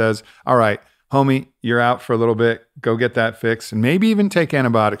 prudence says, all right, homie, you're out for a little bit, go get that fixed, and maybe even take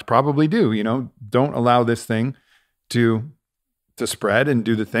antibiotics, probably do, don't allow this thing to spread and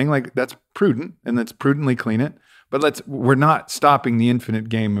do the thing. Like that's prudent, and let's prudently clean it. But we're not stopping the infinite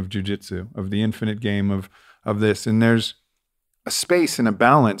game of jiu-jitsu, of the infinite game of this. And there's a space and a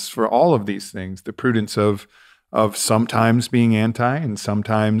balance for all of these things. The prudence of sometimes being anti and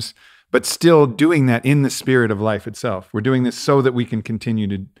sometimes, but still doing that in the spirit of life itself. We're doing this so that we can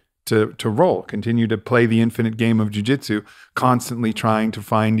continue to roll, continue to play the infinite game of jiu-jitsu, constantly trying to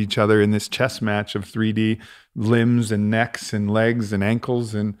find each other in this chess match of 3D limbs and necks and legs and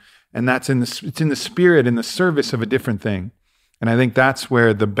ankles. And it's in the spirit and the service of a different thing. And I think that's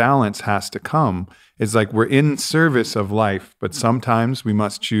where the balance has to come, is like we're in service of life, but sometimes we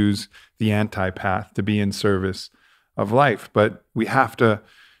must choose the anti-path to be in service of life. But we have to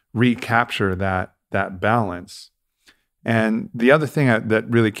recapture that balance. And the other thing that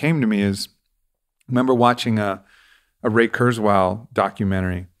really came to me is, I remember watching a Ray Kurzweil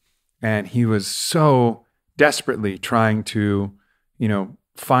documentary, and he was so desperately trying to,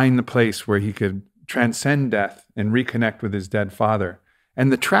 find the place where he could transcend death and reconnect with his dead father.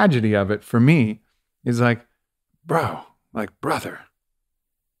 And the tragedy of it for me is like, brother,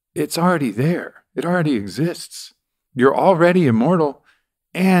 it's already there. It already exists. You're already immortal,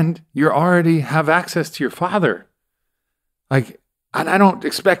 and you already have access to your father. Like, and I don't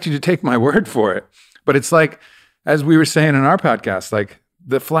expect you to take my word for it, but it's like, as we were saying in our podcast, like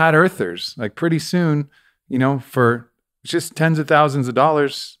the flat earthers, like pretty soon, for just tens of thousands of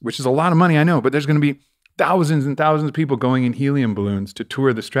dollars, which is a lot of money, I know, but there's going to be thousands and thousands of people going in helium balloons to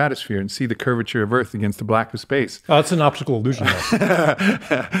tour the stratosphere and see the curvature of Earth against the black of space. Oh, that's an optical illusion.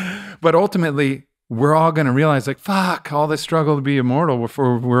 But ultimately, we're all going to realize, like, fuck, all this struggle to be immortal,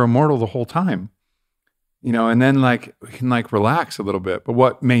 we're immortal the whole time. And then like we can like relax a little bit. But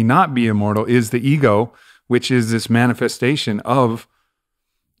what may not be immortal is the ego, which is this manifestation of,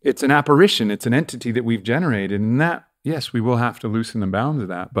 it's an apparition, it's an entity that we've generated. And that, yes, we will have to loosen the bounds of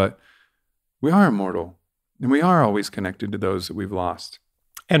that, but we are immortal, and we are always connected to those that we've lost.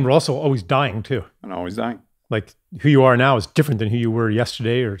 And we're also always dying too. And always dying. Like who you are now is different than who you were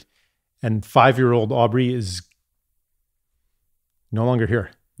yesterday, and 5-year-old Aubrey is no longer here.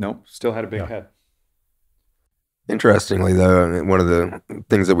 No, still had a big head. Interestingly, though, one of the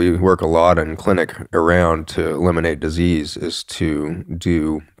things that we work a lot in clinic around to eliminate disease is to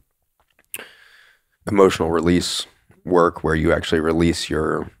do emotional release work, where you actually release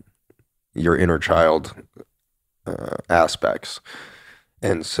your inner child aspects.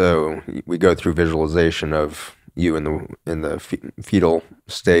 And so we go through visualization of you in the fetal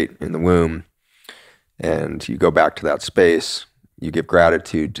state in the womb, and you go back to that space. You give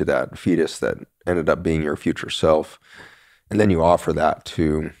gratitude to that fetus that ended up being your future self, and then you offer that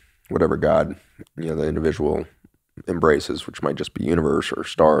to whatever God, the individual embraces, which might just be universe or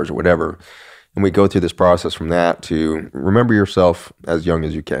stars or whatever. And we go through this process from that to remember yourself as young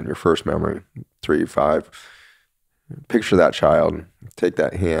as you can, your first memory, 3, 5. Picture that child, take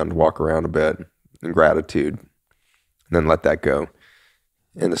that hand, walk around a bit in gratitude, and then let that go.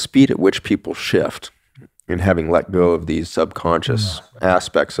 And the speed at which people shift in having let go of these subconscious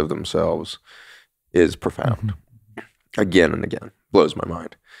aspects of themselves is profound. Again and again, blows my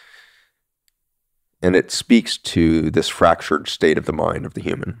mind. And it speaks to this fractured state of the mind of the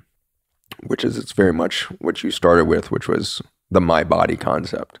human, which is, it's very much what you started with, which was the my body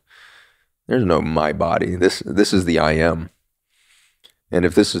concept. There's no my body. This is the I am. And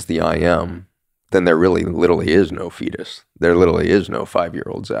if this is the I am, then there really literally is no fetus. There literally is no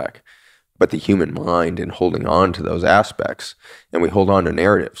 5-year-old Zach. But the human mind and holding on to those aspects, and we hold on to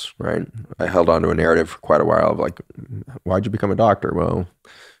narratives, right? I held on to a narrative for quite a while of like, why'd you become a doctor? Well,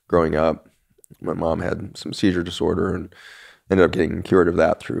 growing up, my mom had some seizure disorder and ended up getting cured of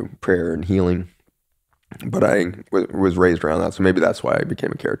that through prayer and healing. But I was raised around that, so maybe that's why I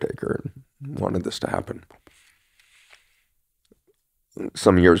became a caretaker and wanted this to happen.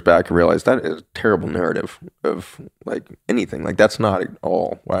 Some years back, I realized that is a terrible narrative of like anything. Like that's not at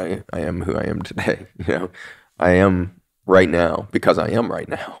all why I am who I am today. I am right now because I am right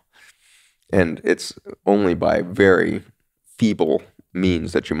now. And it's only by very feeble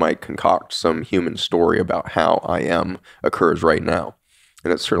means that you might concoct some human story about how I am occurs right now.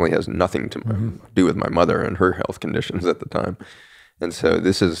 And it certainly has nothing to do with my mother and her health conditions at the time. And so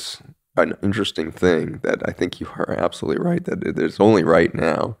this is an interesting thing that I think you are absolutely right, that it's only right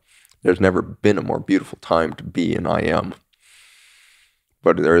now. There's never been a more beautiful time to be an I am.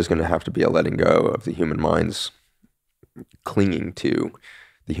 But there is going to have to be a letting go of the human mind's clinging to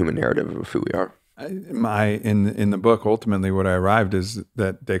the human narrative of who we are. In the book, ultimately what I arrived is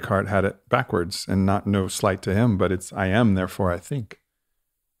that Descartes had it backwards, and no slight to him, but it's I am, therefore I think.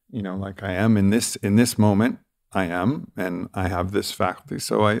 Like I am in this moment, I am, and I have this faculty,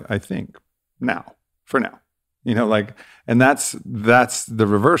 so I think now, for now. And that's the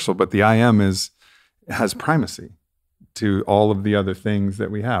reversal, but the I am has primacy to all of the other things that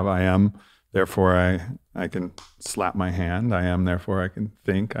we have. I am, therefore I can slap my hand. I am, therefore I can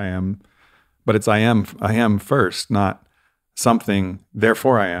think. I am, but it's I am first, not something,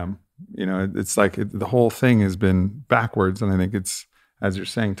 therefore I am. It's like the whole thing has been backwards, and I think it's, as you're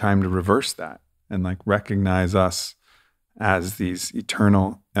saying, time to reverse that and like recognize us as these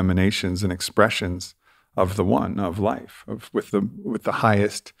eternal emanations and expressions of the one, of life, with the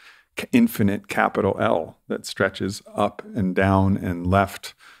highest infinite capital L that stretches up and down and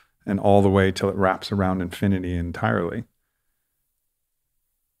left and all the way till it wraps around infinity entirely.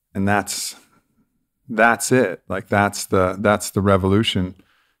 And that's it. Like that's the revolution.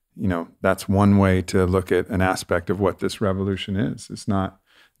 That's one way to look at an aspect of what this revolution is. It's not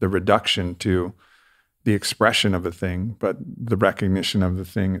the reduction to the expression of a thing, but the recognition of the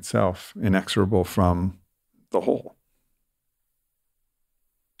thing itself, inexorable from the whole.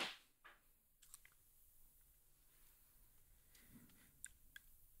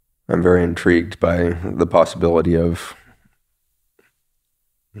 I'm very intrigued by the possibility of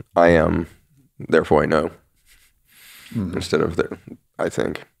I am, therefore I know, instead of I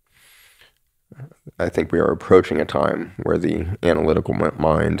think. I think we are approaching a time where the analytical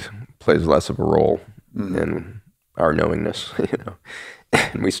mind plays less of a role in our knowingness,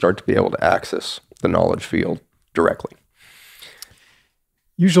 and we start to be able to access the knowledge field directly.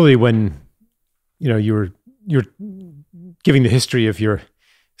 Usually when, you're giving the history of your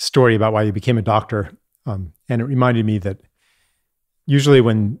story about why you became a doctor, and it reminded me that usually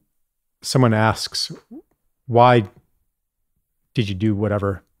when someone asks, why did you do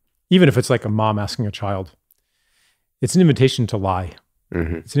whatever, even if it's like a mom asking a child, it's an invitation to lie.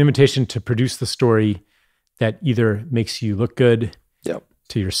 It's an invitation to produce the story that either makes you look good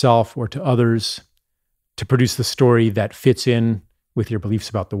to yourself or to others, to produce the story that fits in with your beliefs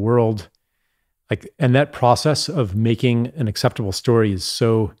about the world. And that process of making an acceptable story is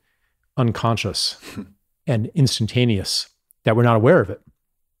so unconscious and instantaneous that we're not aware of it.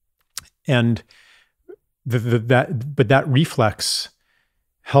 And that reflex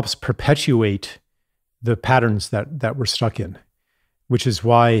helps perpetuate the patterns that we're stuck in, which is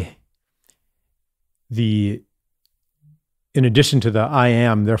why in addition to the I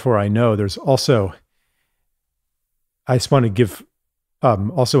am, therefore I know, there's also, I just want to give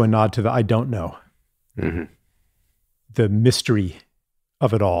also a nod to the I don't know, the mystery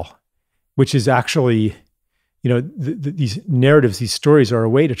of it all, which is actually, these narratives, these stories are a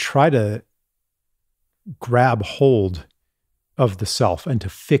way to try to grab hold of the self and to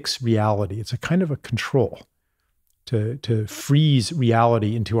fix reality. It's a kind of a control to freeze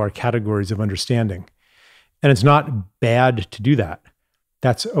reality into our categories of understanding. And it's not bad to do that.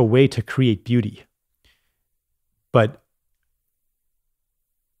 That's a way to create beauty. But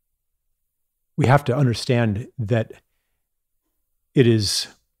we have to understand that it is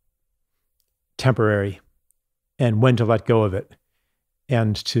temporary and when to let go of it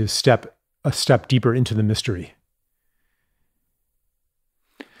and to step a step deeper into the mystery.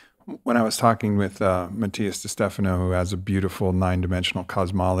 When I was talking with Matthias de Stefano, who has a beautiful 9-dimensional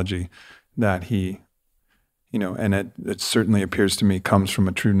cosmology that he, and it certainly appears to me comes from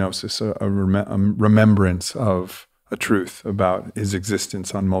a true gnosis, a remembrance of a truth about his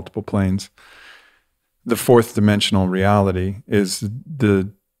existence on multiple planes. The 4th dimensional reality is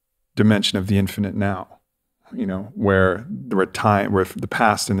the dimension of the infinite now, where the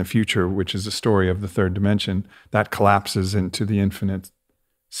past and the future, which is the story of the 3rd dimension, that collapses into the infinite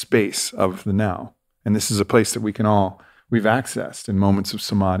space of the now. And this is a place that we've accessed in moments of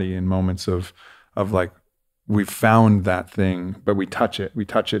samadhi, in moments of like, we've found that thing, but we touch it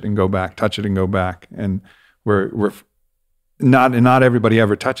and go back, touch it and go back. And we're not everybody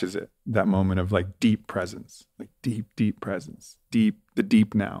ever touches it, that moment of like deep presence, like deep presence, the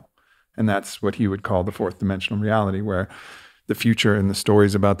deep now. And that's what he would call the 4th dimensional reality, where the future and the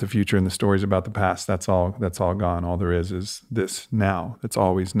stories about the future and the stories about the past, that's all gone. All there is this now. It's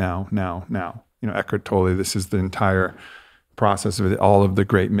always now. Eckhart Tolle, this is the entire process of it. All of the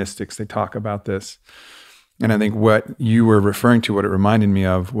great mystics, they talk about this. And I think what you were referring to, what it reminded me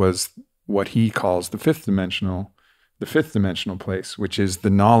of, was what he calls the fifth dimensional place, which is the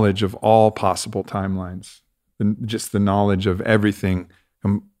knowledge of all possible timelines, just the knowledge of everything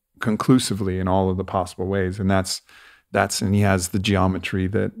conclusively in all of the possible ways. And and he has the geometry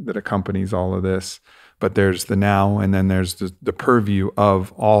that accompanies all of this. But there's the now, and then there's the purview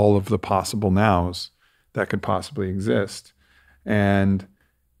of all of the possible nows that could possibly exist. And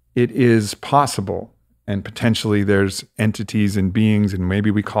it is possible. And potentially there's entities and beings, and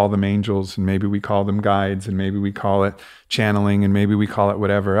maybe we call them angels, and maybe we call them guides, and maybe we call it channeling, and maybe we call it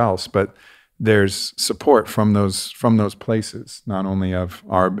whatever else. But there's support from those places, not only of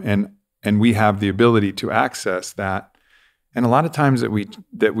our, and we have the ability to access that. And a lot of times that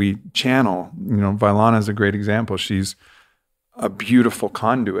we channel, Vailana is a great example. She's a beautiful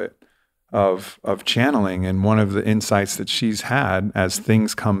conduit of channeling. And one of the insights that she's had as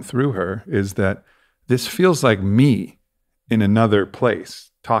things come through her is that this feels like me in another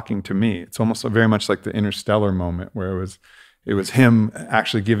place talking to me. It's almost very much like the interstellar moment, where it was him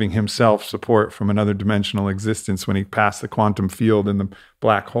actually giving himself support from another dimensional existence when he passed the quantum field in the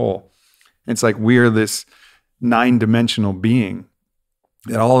black hole. It's like we're this 9-dimensional being,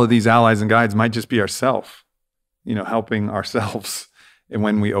 that all of these allies and guides might just be ourself, helping ourselves, and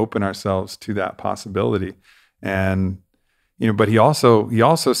when we open ourselves to that possibility. And but he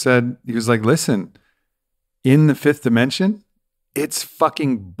also said, he was like, listen, in the 5th dimension, it's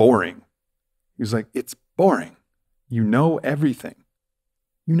fucking boring. He was like, it's boring. You know everything.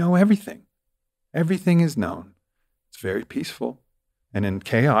 Everything is known. It's very peaceful. And in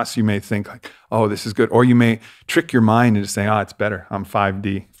chaos, you may think like, oh, this is good. Or you may trick your mind into saying, it's better. I'm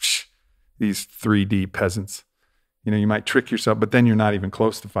 5D. These 3D peasants. You might trick yourself, but then you're not even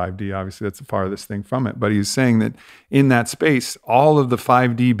close to 5D. Obviously, that's the farthest thing from it. But he's saying that in that space, all of the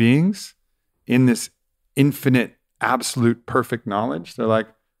 5D beings in this infinite, absolute, perfect knowledge, they're like,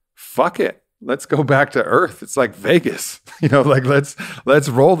 fuck it. Let's go back to Earth. It's like Vegas, like let's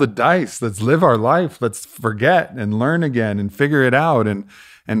roll the dice. Let's live our life. Let's forget and learn again and figure it out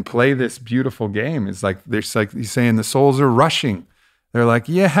and play this beautiful game. It's like he's saying the souls are rushing. They're like,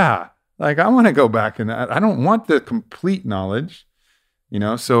 yeah, like I want to go back, and I don't want the complete knowledge,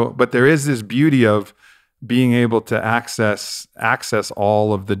 So, but there is this beauty of being able to access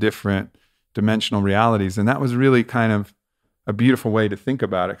all of the different dimensional realities, and that was really kind of a beautiful way to think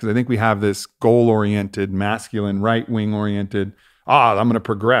about it, because I think we have this goal-oriented, masculine, right-wing oriented, I'm going to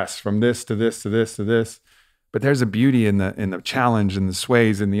progress from this to this to this to this. But there's a beauty in the challenge and the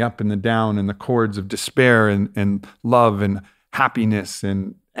sways and the up and the down and the chords of despair and love and happiness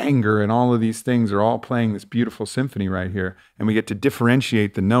and anger, and all of these things are all playing this beautiful symphony right here. And we get to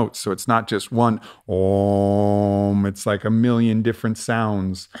differentiate the notes, so it's not just one om, it's like a million different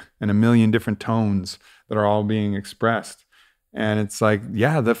sounds and a million different tones that are all being expressed. And it's like,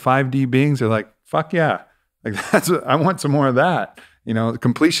 yeah, the 5D beings are like, fuck yeah. Like I want some more of that.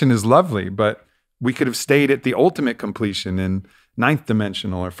 Completion is lovely, but we could have stayed at the ultimate completion in 9th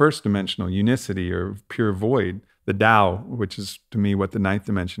dimensional or 1st dimensional unicity or pure void, the Tao, which is to me what the 9th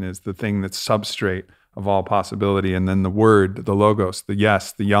dimension is, the thing that's substrate of all possibility, and then the word, the logos, the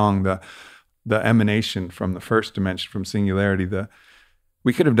yes, the yang, the emanation from the first dimension, from singularity.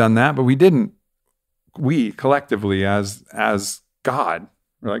 We could have done that, but we didn't. We collectively, as God,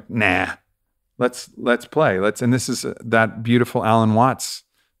 we're like, nah, let's play. And this is that beautiful Alan Watts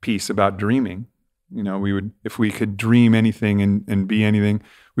piece about dreaming. If we could dream anything and be anything,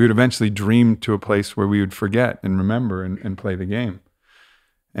 we would eventually dream to a place where we would forget and remember and play the game.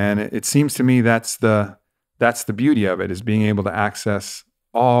 And it seems to me that's the beauty of it, is being able to access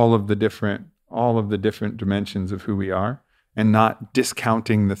all of the different dimensions of who we are, and not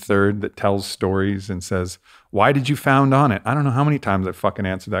discounting the third that tells stories and says, why did you found on it? I don't know how many times I've fucking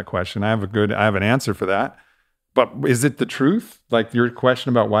answered that question. I have an answer for that. But is it the truth? Like your question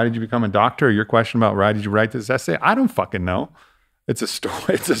about why did you become a doctor, or your question about why did you write this essay? I don't fucking know. It's a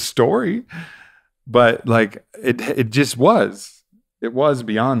story. It's a story. But like it just was. It was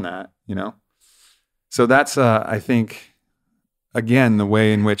beyond that, So that's I think, again, the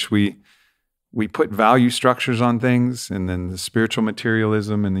way in which we put value structures on things, and then the spiritual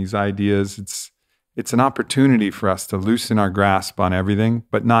materialism and these ideas. It's an opportunity for us to loosen our grasp on everything,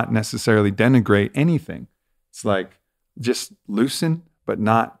 but not necessarily denigrate anything. It's like just loosen, but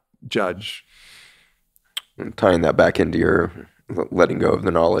not judge. And tying that back into your letting go of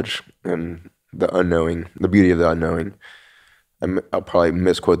the knowledge and the unknowing, the beauty of the unknowing. I'll probably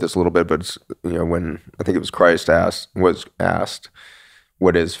misquote this a little bit, but it's, when I think it was Christ was asked,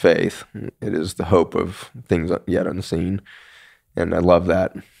 what is faith? It is the hope of things yet unseen. And I love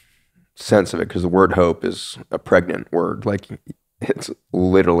that sense of it, because the word hope is a pregnant word. Like, it's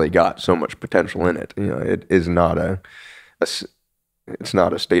literally got so much potential in it. It is not it's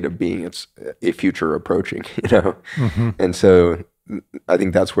not a state of being. It's a future approaching, Mm-hmm. And so I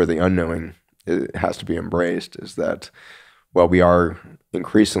think that's where the unknowing has to be embraced, is that while we are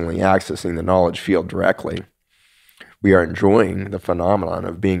increasingly accessing the knowledge field directly, we are enjoying the phenomenon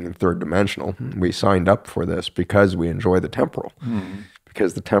of being third dimensional. We signed up for this because we enjoy the temporal,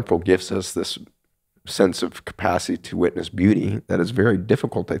 because the temporal gives us this sense of capacity to witness beauty that is very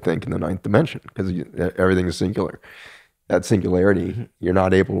difficult, I think, in the ninth dimension, because everything is singular. That singularity, you're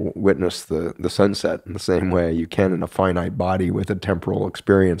not able to witness the sunset in the same way you can in a finite body with a temporal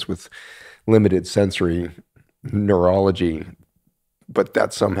experience with limited sensory neurology, but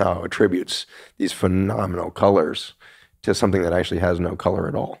that somehow attributes these phenomenal colors to something that actually has no color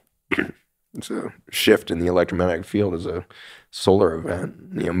at all. It's a shift in the electromagnetic field is a solar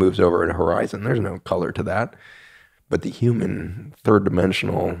event, moves over a horizon. There's no color to that. But the human third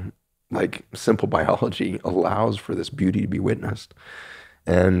dimensional, like simple biology, allows for this beauty to be witnessed.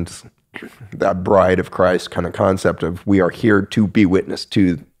 And that bride of Christ kind of concept of we are here to be witness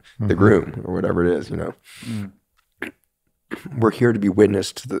to the groom, or whatever it is, We're here to be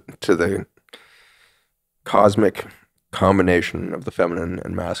witness to the cosmic combination of the feminine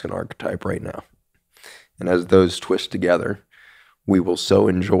and masculine archetype right now. And as those twist together, we will so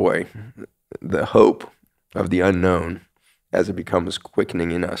enjoy the hope of the unknown as it becomes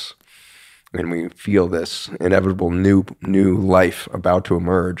quickening in us. And we feel this inevitable new life about to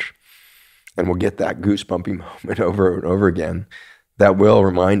emerge. And we'll get that goosebumpy moment over and over again that will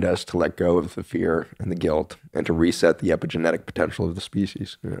remind us to let go of the fear and the guilt and to reset the epigenetic potential of the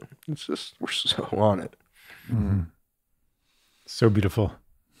species. It's just, we're so on it. Mm. So beautiful.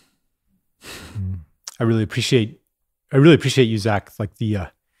 I really appreciate you, Zach. Like the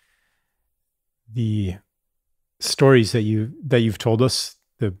stories that you've told us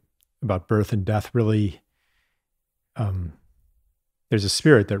about birth and death. Really, there's a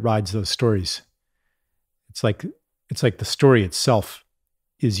spirit that rides those stories. It's like the story itself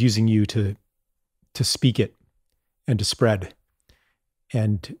is using you to speak it and to spread,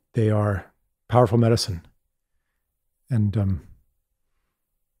 and they are powerful medicine. And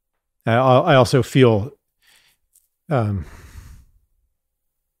I also feel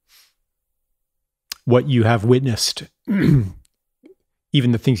what you have witnessed,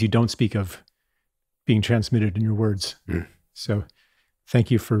 even the things you don't speak of, being transmitted in your words. Mm. So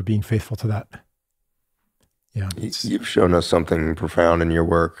thank you for being faithful to that. Yeah, you've shown us something profound in your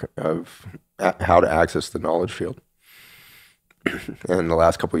work of how to access the knowledge field. And the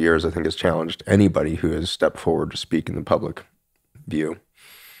last couple of years, I think, has challenged anybody who has stepped forward to speak in the public view.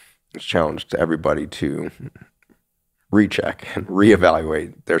 It's challenged everybody to recheck and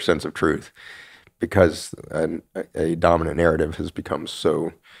reevaluate their sense of truth, because a dominant narrative has become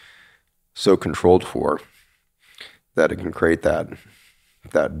so controlled for that it can create that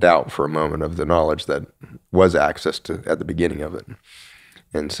doubt for a moment of the knowledge that was accessed at the beginning of it.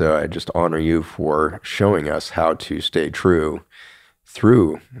 And so I just honor you for showing us how to stay true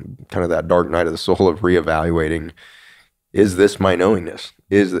through kind of that dark night of the soul of reevaluating, is this my knowingness?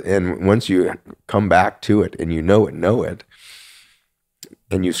 And once you come back to it and you know it,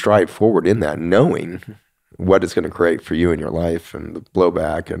 and you stride forward in that knowing what it's going to create for you in your life and the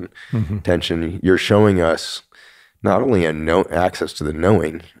blowback and tension, you're showing us not only access to the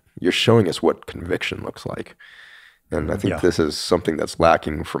knowing, you're showing us what conviction looks like. And I think this is something that's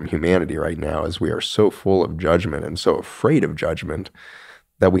lacking from humanity right now, is we are so full of judgment and so afraid of judgment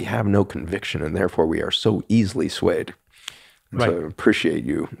that we have no conviction, and therefore we are so easily swayed. Right. So I appreciate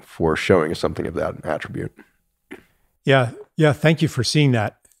you for showing us something of that attribute. Yeah. Thank you for seeing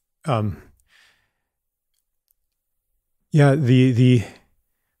that. The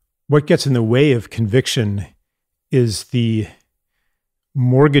what gets in the way of conviction is the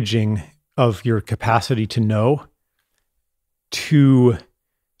mortgaging of your capacity to know to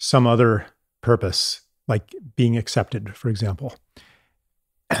some other purpose, like being accepted, for example.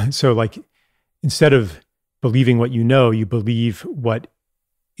 So like, instead of believing what you know, you believe what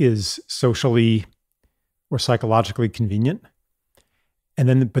is socially or psychologically convenient. And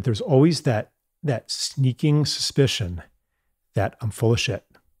then, but there's always that sneaking suspicion that I'm full of shit.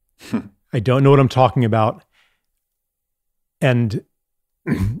 I don't know what I'm talking about. And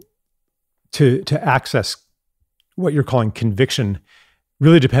to access what you're calling conviction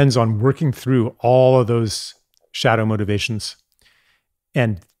really depends on working through all of those shadow motivations.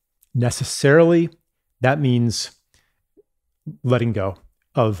 And necessarily, that means letting go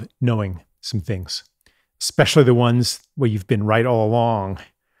of knowing some things, especially the ones where you've been right all along.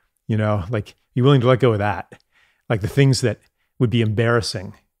 Like, be willing to let go of that. Like the things that would be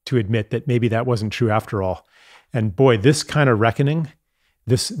embarrassing to admit that maybe that wasn't true after all. And boy, this kind of reckoning,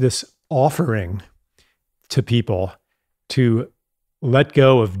 this offering to people to let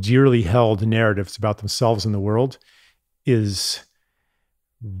go of dearly held narratives about themselves and the world is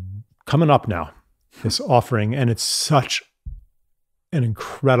coming up now, this offering. And it's such an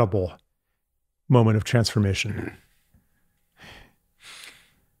incredible moment of transformation.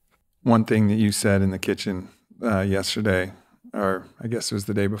 One thing that you said in the kitchen yesterday, or I guess it was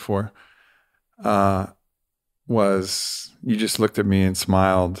the day before, was you just looked at me and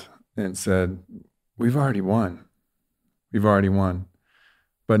smiled and said, we've already won. We've already won.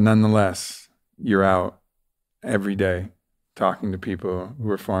 But nonetheless, you're out every day talking to people who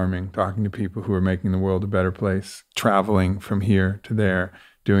are farming, talking to people who are making the world a better place, traveling from here to there,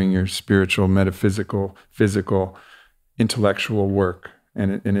 doing your spiritual, metaphysical, physical, intellectual work.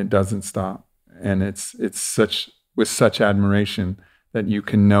 And it doesn't stop. And it's with such admiration that you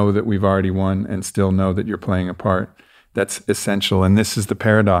can know that we've already won and still know that you're playing a part. That's essential. And this is the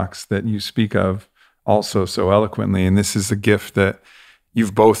paradox that you speak of also so eloquently. And this is a gift that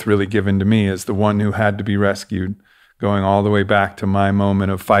you've both really given to me as the one who had to be rescued, going all the way back to my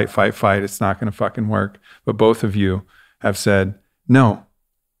moment of fight, it's not going to fucking work. But both of you have said, no,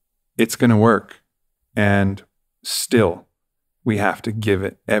 it's going to work. And still, we have to give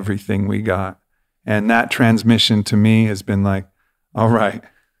it everything we got. And that transmission to me has been like, all right,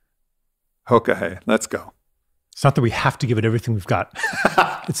 hokahe, let's go. It's not that we have to give it everything we've got.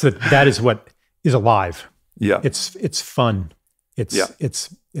 It's that is what is alive. Yeah. It's fun. It's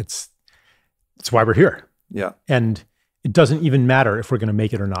why we're here. Yeah. And it doesn't even matter if we're going to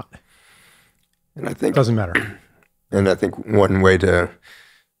make it or not. And I think it doesn't matter. And I think one way to,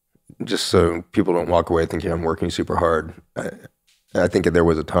 just so people don't walk away thinking I'm working super hard, I think there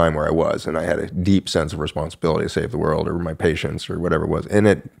was a time where I was, and I had a deep sense of responsibility to save the world or my patients or whatever it was. And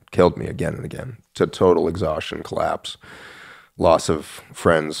it killed me again and again to total exhaustion, collapse, loss of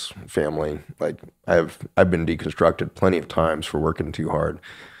friends, family. Like I've been deconstructed plenty of times for working too hard.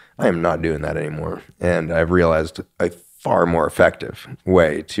 I am not doing that anymore. And I've realized a far more effective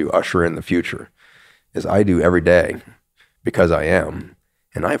way to usher in the future is I do every day because I am.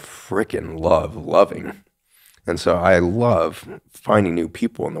 And I freaking love loving. And so I love finding new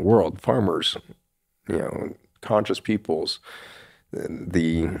people in the world, farmers, conscious peoples,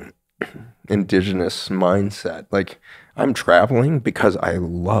 the indigenous mindset. Like I'm traveling because I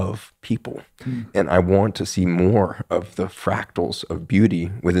love people and I want to see more of the fractals of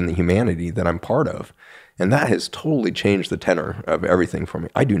beauty within the humanity that I'm part of. And that has totally changed the tenor of everything for me.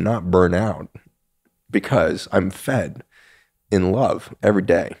 I do not burn out because I'm fed in love every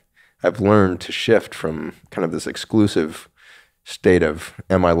day. I've learned to shift from kind of this exclusive state of,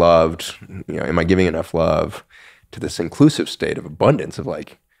 am I loved? Am I giving enough love? To this inclusive state of abundance of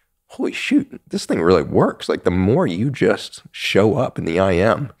like, holy shoot, this thing really works. Like the more you just show up in the I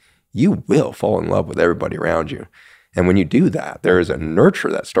am, you will fall in love with everybody around you. And when you do that, there is a nurture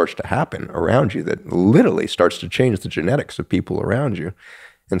that starts to happen around you that literally starts to change the genetics of people around you.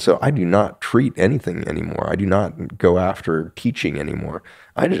 And so I do not treat anything anymore. I do not go after teaching anymore.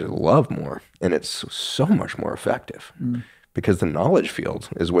 I just love more. And it's so much more effective because the knowledge field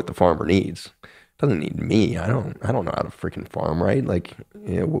is what the farmer needs. It doesn't need me. I don't know how to freaking farm, right? Like,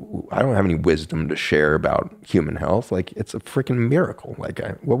 you know, I don't have any wisdom to share about human health. Like, it's a freaking miracle. Like,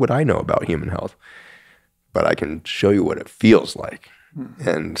 what would I know about human health? But I can show you what it feels like.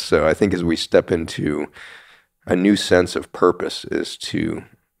 And so I think as we step into a new sense of purpose is to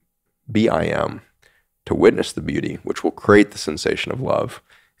be I am, to witness the beauty, which will create the sensation of love,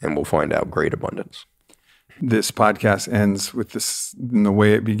 and we'll find out great abundance. This podcast ends with this, in the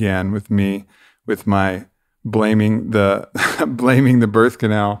way it began, with me, with my blaming the birth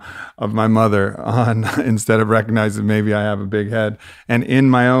canal of my mother on, instead of recognizing maybe I have a big head. And in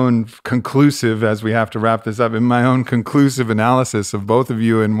my own conclusive, as we have to wrap this up, in my own conclusive analysis of both of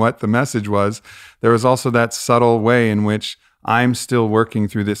you and what the message was, there was also that subtle way in which I'm still working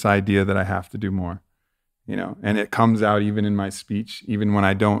through this idea that I have to do more, you know, and it comes out even in my speech, even when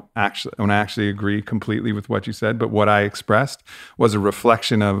I actually agree completely with what you said, but what I expressed was a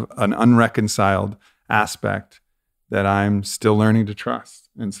reflection of an unreconciled aspect that I'm still learning to trust.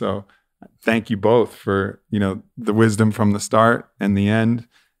 And so thank you both for, you know, the wisdom from the start and the end,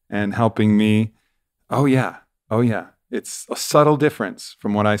 and helping me. Oh yeah. It's a subtle difference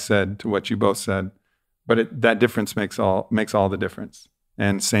from what I said to what you both said. But that difference makes all the difference.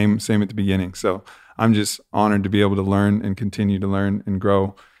 And same at the beginning. So I'm just honored to be able to learn and continue to learn and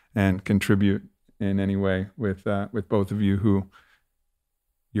grow and contribute in any way with both of you, who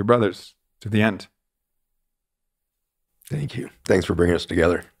you're brothers to the end. Thank you. Thanks for bringing us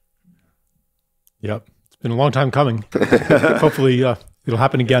together. Yep. It's been a long time coming. Hopefully it'll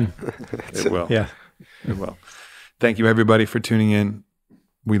happen again. It will. Yeah. It will. Thank you, everybody, for tuning in.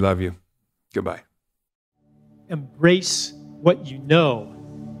 We love you. Goodbye. Embrace what you know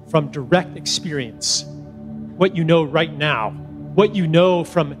from direct experience, what you know right now, what you know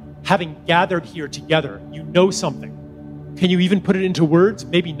from having gathered here together. You know something. Can you even put it into words?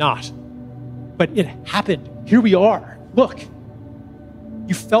 Maybe not. But it happened. Here we are. Look,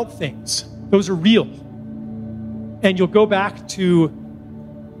 you felt things. Those are real. And you'll go back to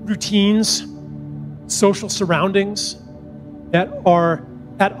routines, social surroundings that are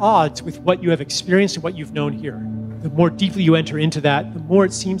at odds with what you have experienced and what you've known here. The more deeply you enter into that, the more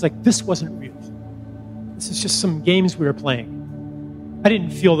it seems like this wasn't real. This is just some games we were playing. I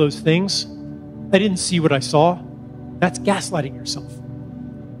didn't feel those things. I didn't see what I saw. That's gaslighting yourself.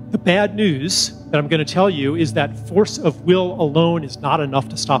 The bad news that I'm going to tell you is that force of will alone is not enough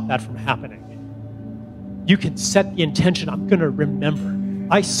to stop that from happening. You can set the intention, I'm going to remember.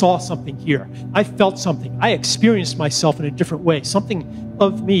 I saw something here. I felt something. I experienced myself in a different way. Something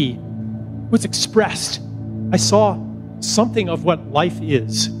of me was expressed. I saw something of what life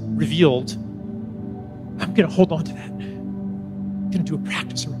is revealed. I'm going to hold on to that. I'm going to do a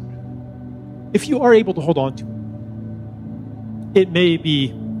practice around it. If you are able to hold on to it, it may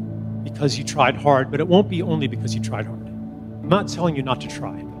be because you tried hard, but it won't be only because you tried hard. I'm not telling you not to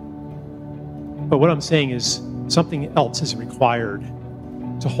try. But what I'm saying is something else is required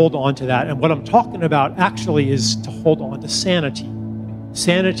to hold on to that. And what I'm talking about actually is to hold on to sanity.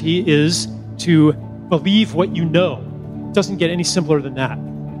 Sanity is to believe what you know. It doesn't get any simpler than that.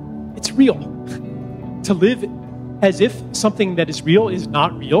 It's real. To live as if something that is real is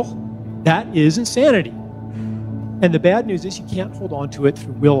not real, that is insanity. And the bad news is you can't hold on to it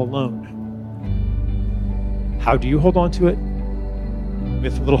through will alone. How do you hold on to it?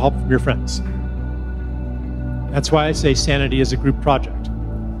 With a little help from your friends. That's why I say sanity is a group project.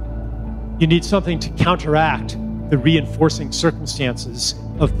 You need something to counteract the reinforcing circumstances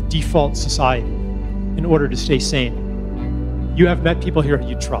of the default society in order to stay sane. You have met people here who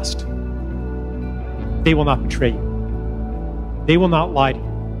you trust. They will not betray you. They will not lie to you.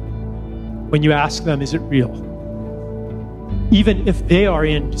 When you ask them, is it real? Even if they are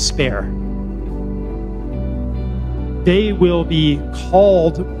in despair, they will be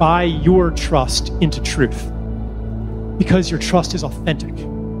called by your trust into truth because your trust is authentic.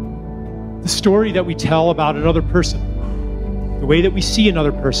 The story that we tell about another person, the way that we see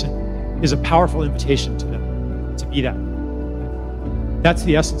another person, is a powerful invitation to them to be that. That's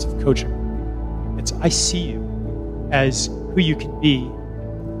the essence of coaching. It's I see you as who you can be.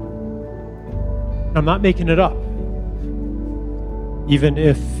 And I'm not making it up. Even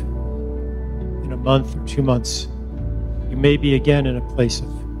if in a month or 2 months, you may be again in a place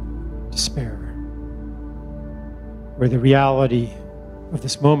of despair, where the reality of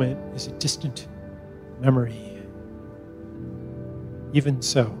this moment is a distant memory, even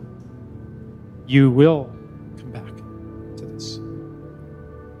so, you will come back to this.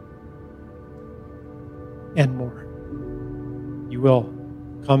 And more. You will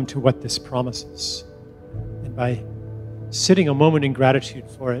come to what this promises. And by sitting a moment in gratitude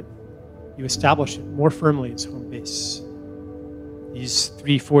for it, you establish it more firmly as home base. These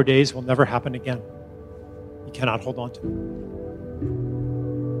 3-4 days will never happen again. You cannot hold on to them.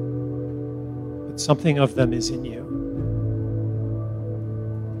 But something of them is in you.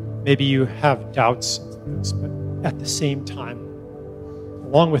 Maybe you have doubts, but at the same time,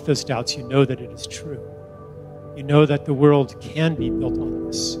 along with those doubts, you know that it is true. You know that the world can be built on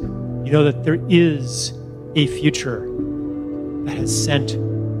this. You know that there is a future that has sent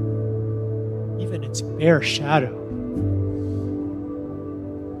even its bare shadow,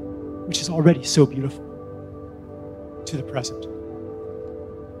 which is already so beautiful, to the present.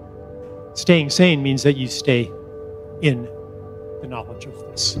 Staying sane means that you stay in the knowledge of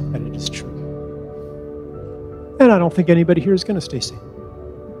this, that it is true. And I don't think anybody here is going to stay sane.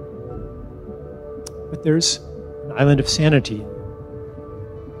 But there's an island of sanity.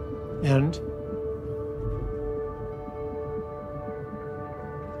 And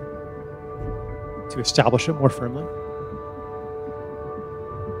to establish it more firmly,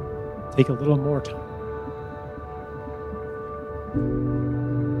 take a little more time.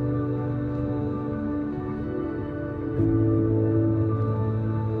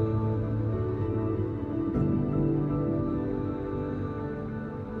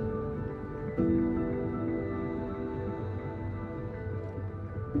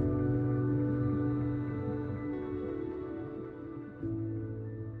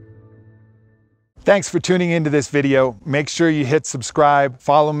 Thanks for tuning into this video. Make sure you hit subscribe,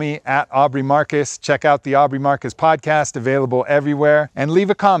 follow me at Aubrey Marcus, check out the Aubrey Marcus podcast, available everywhere, and leave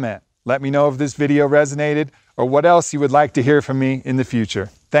a comment. Let me know if this video resonated or what else you would like to hear from me in the future.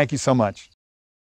 Thank you so much.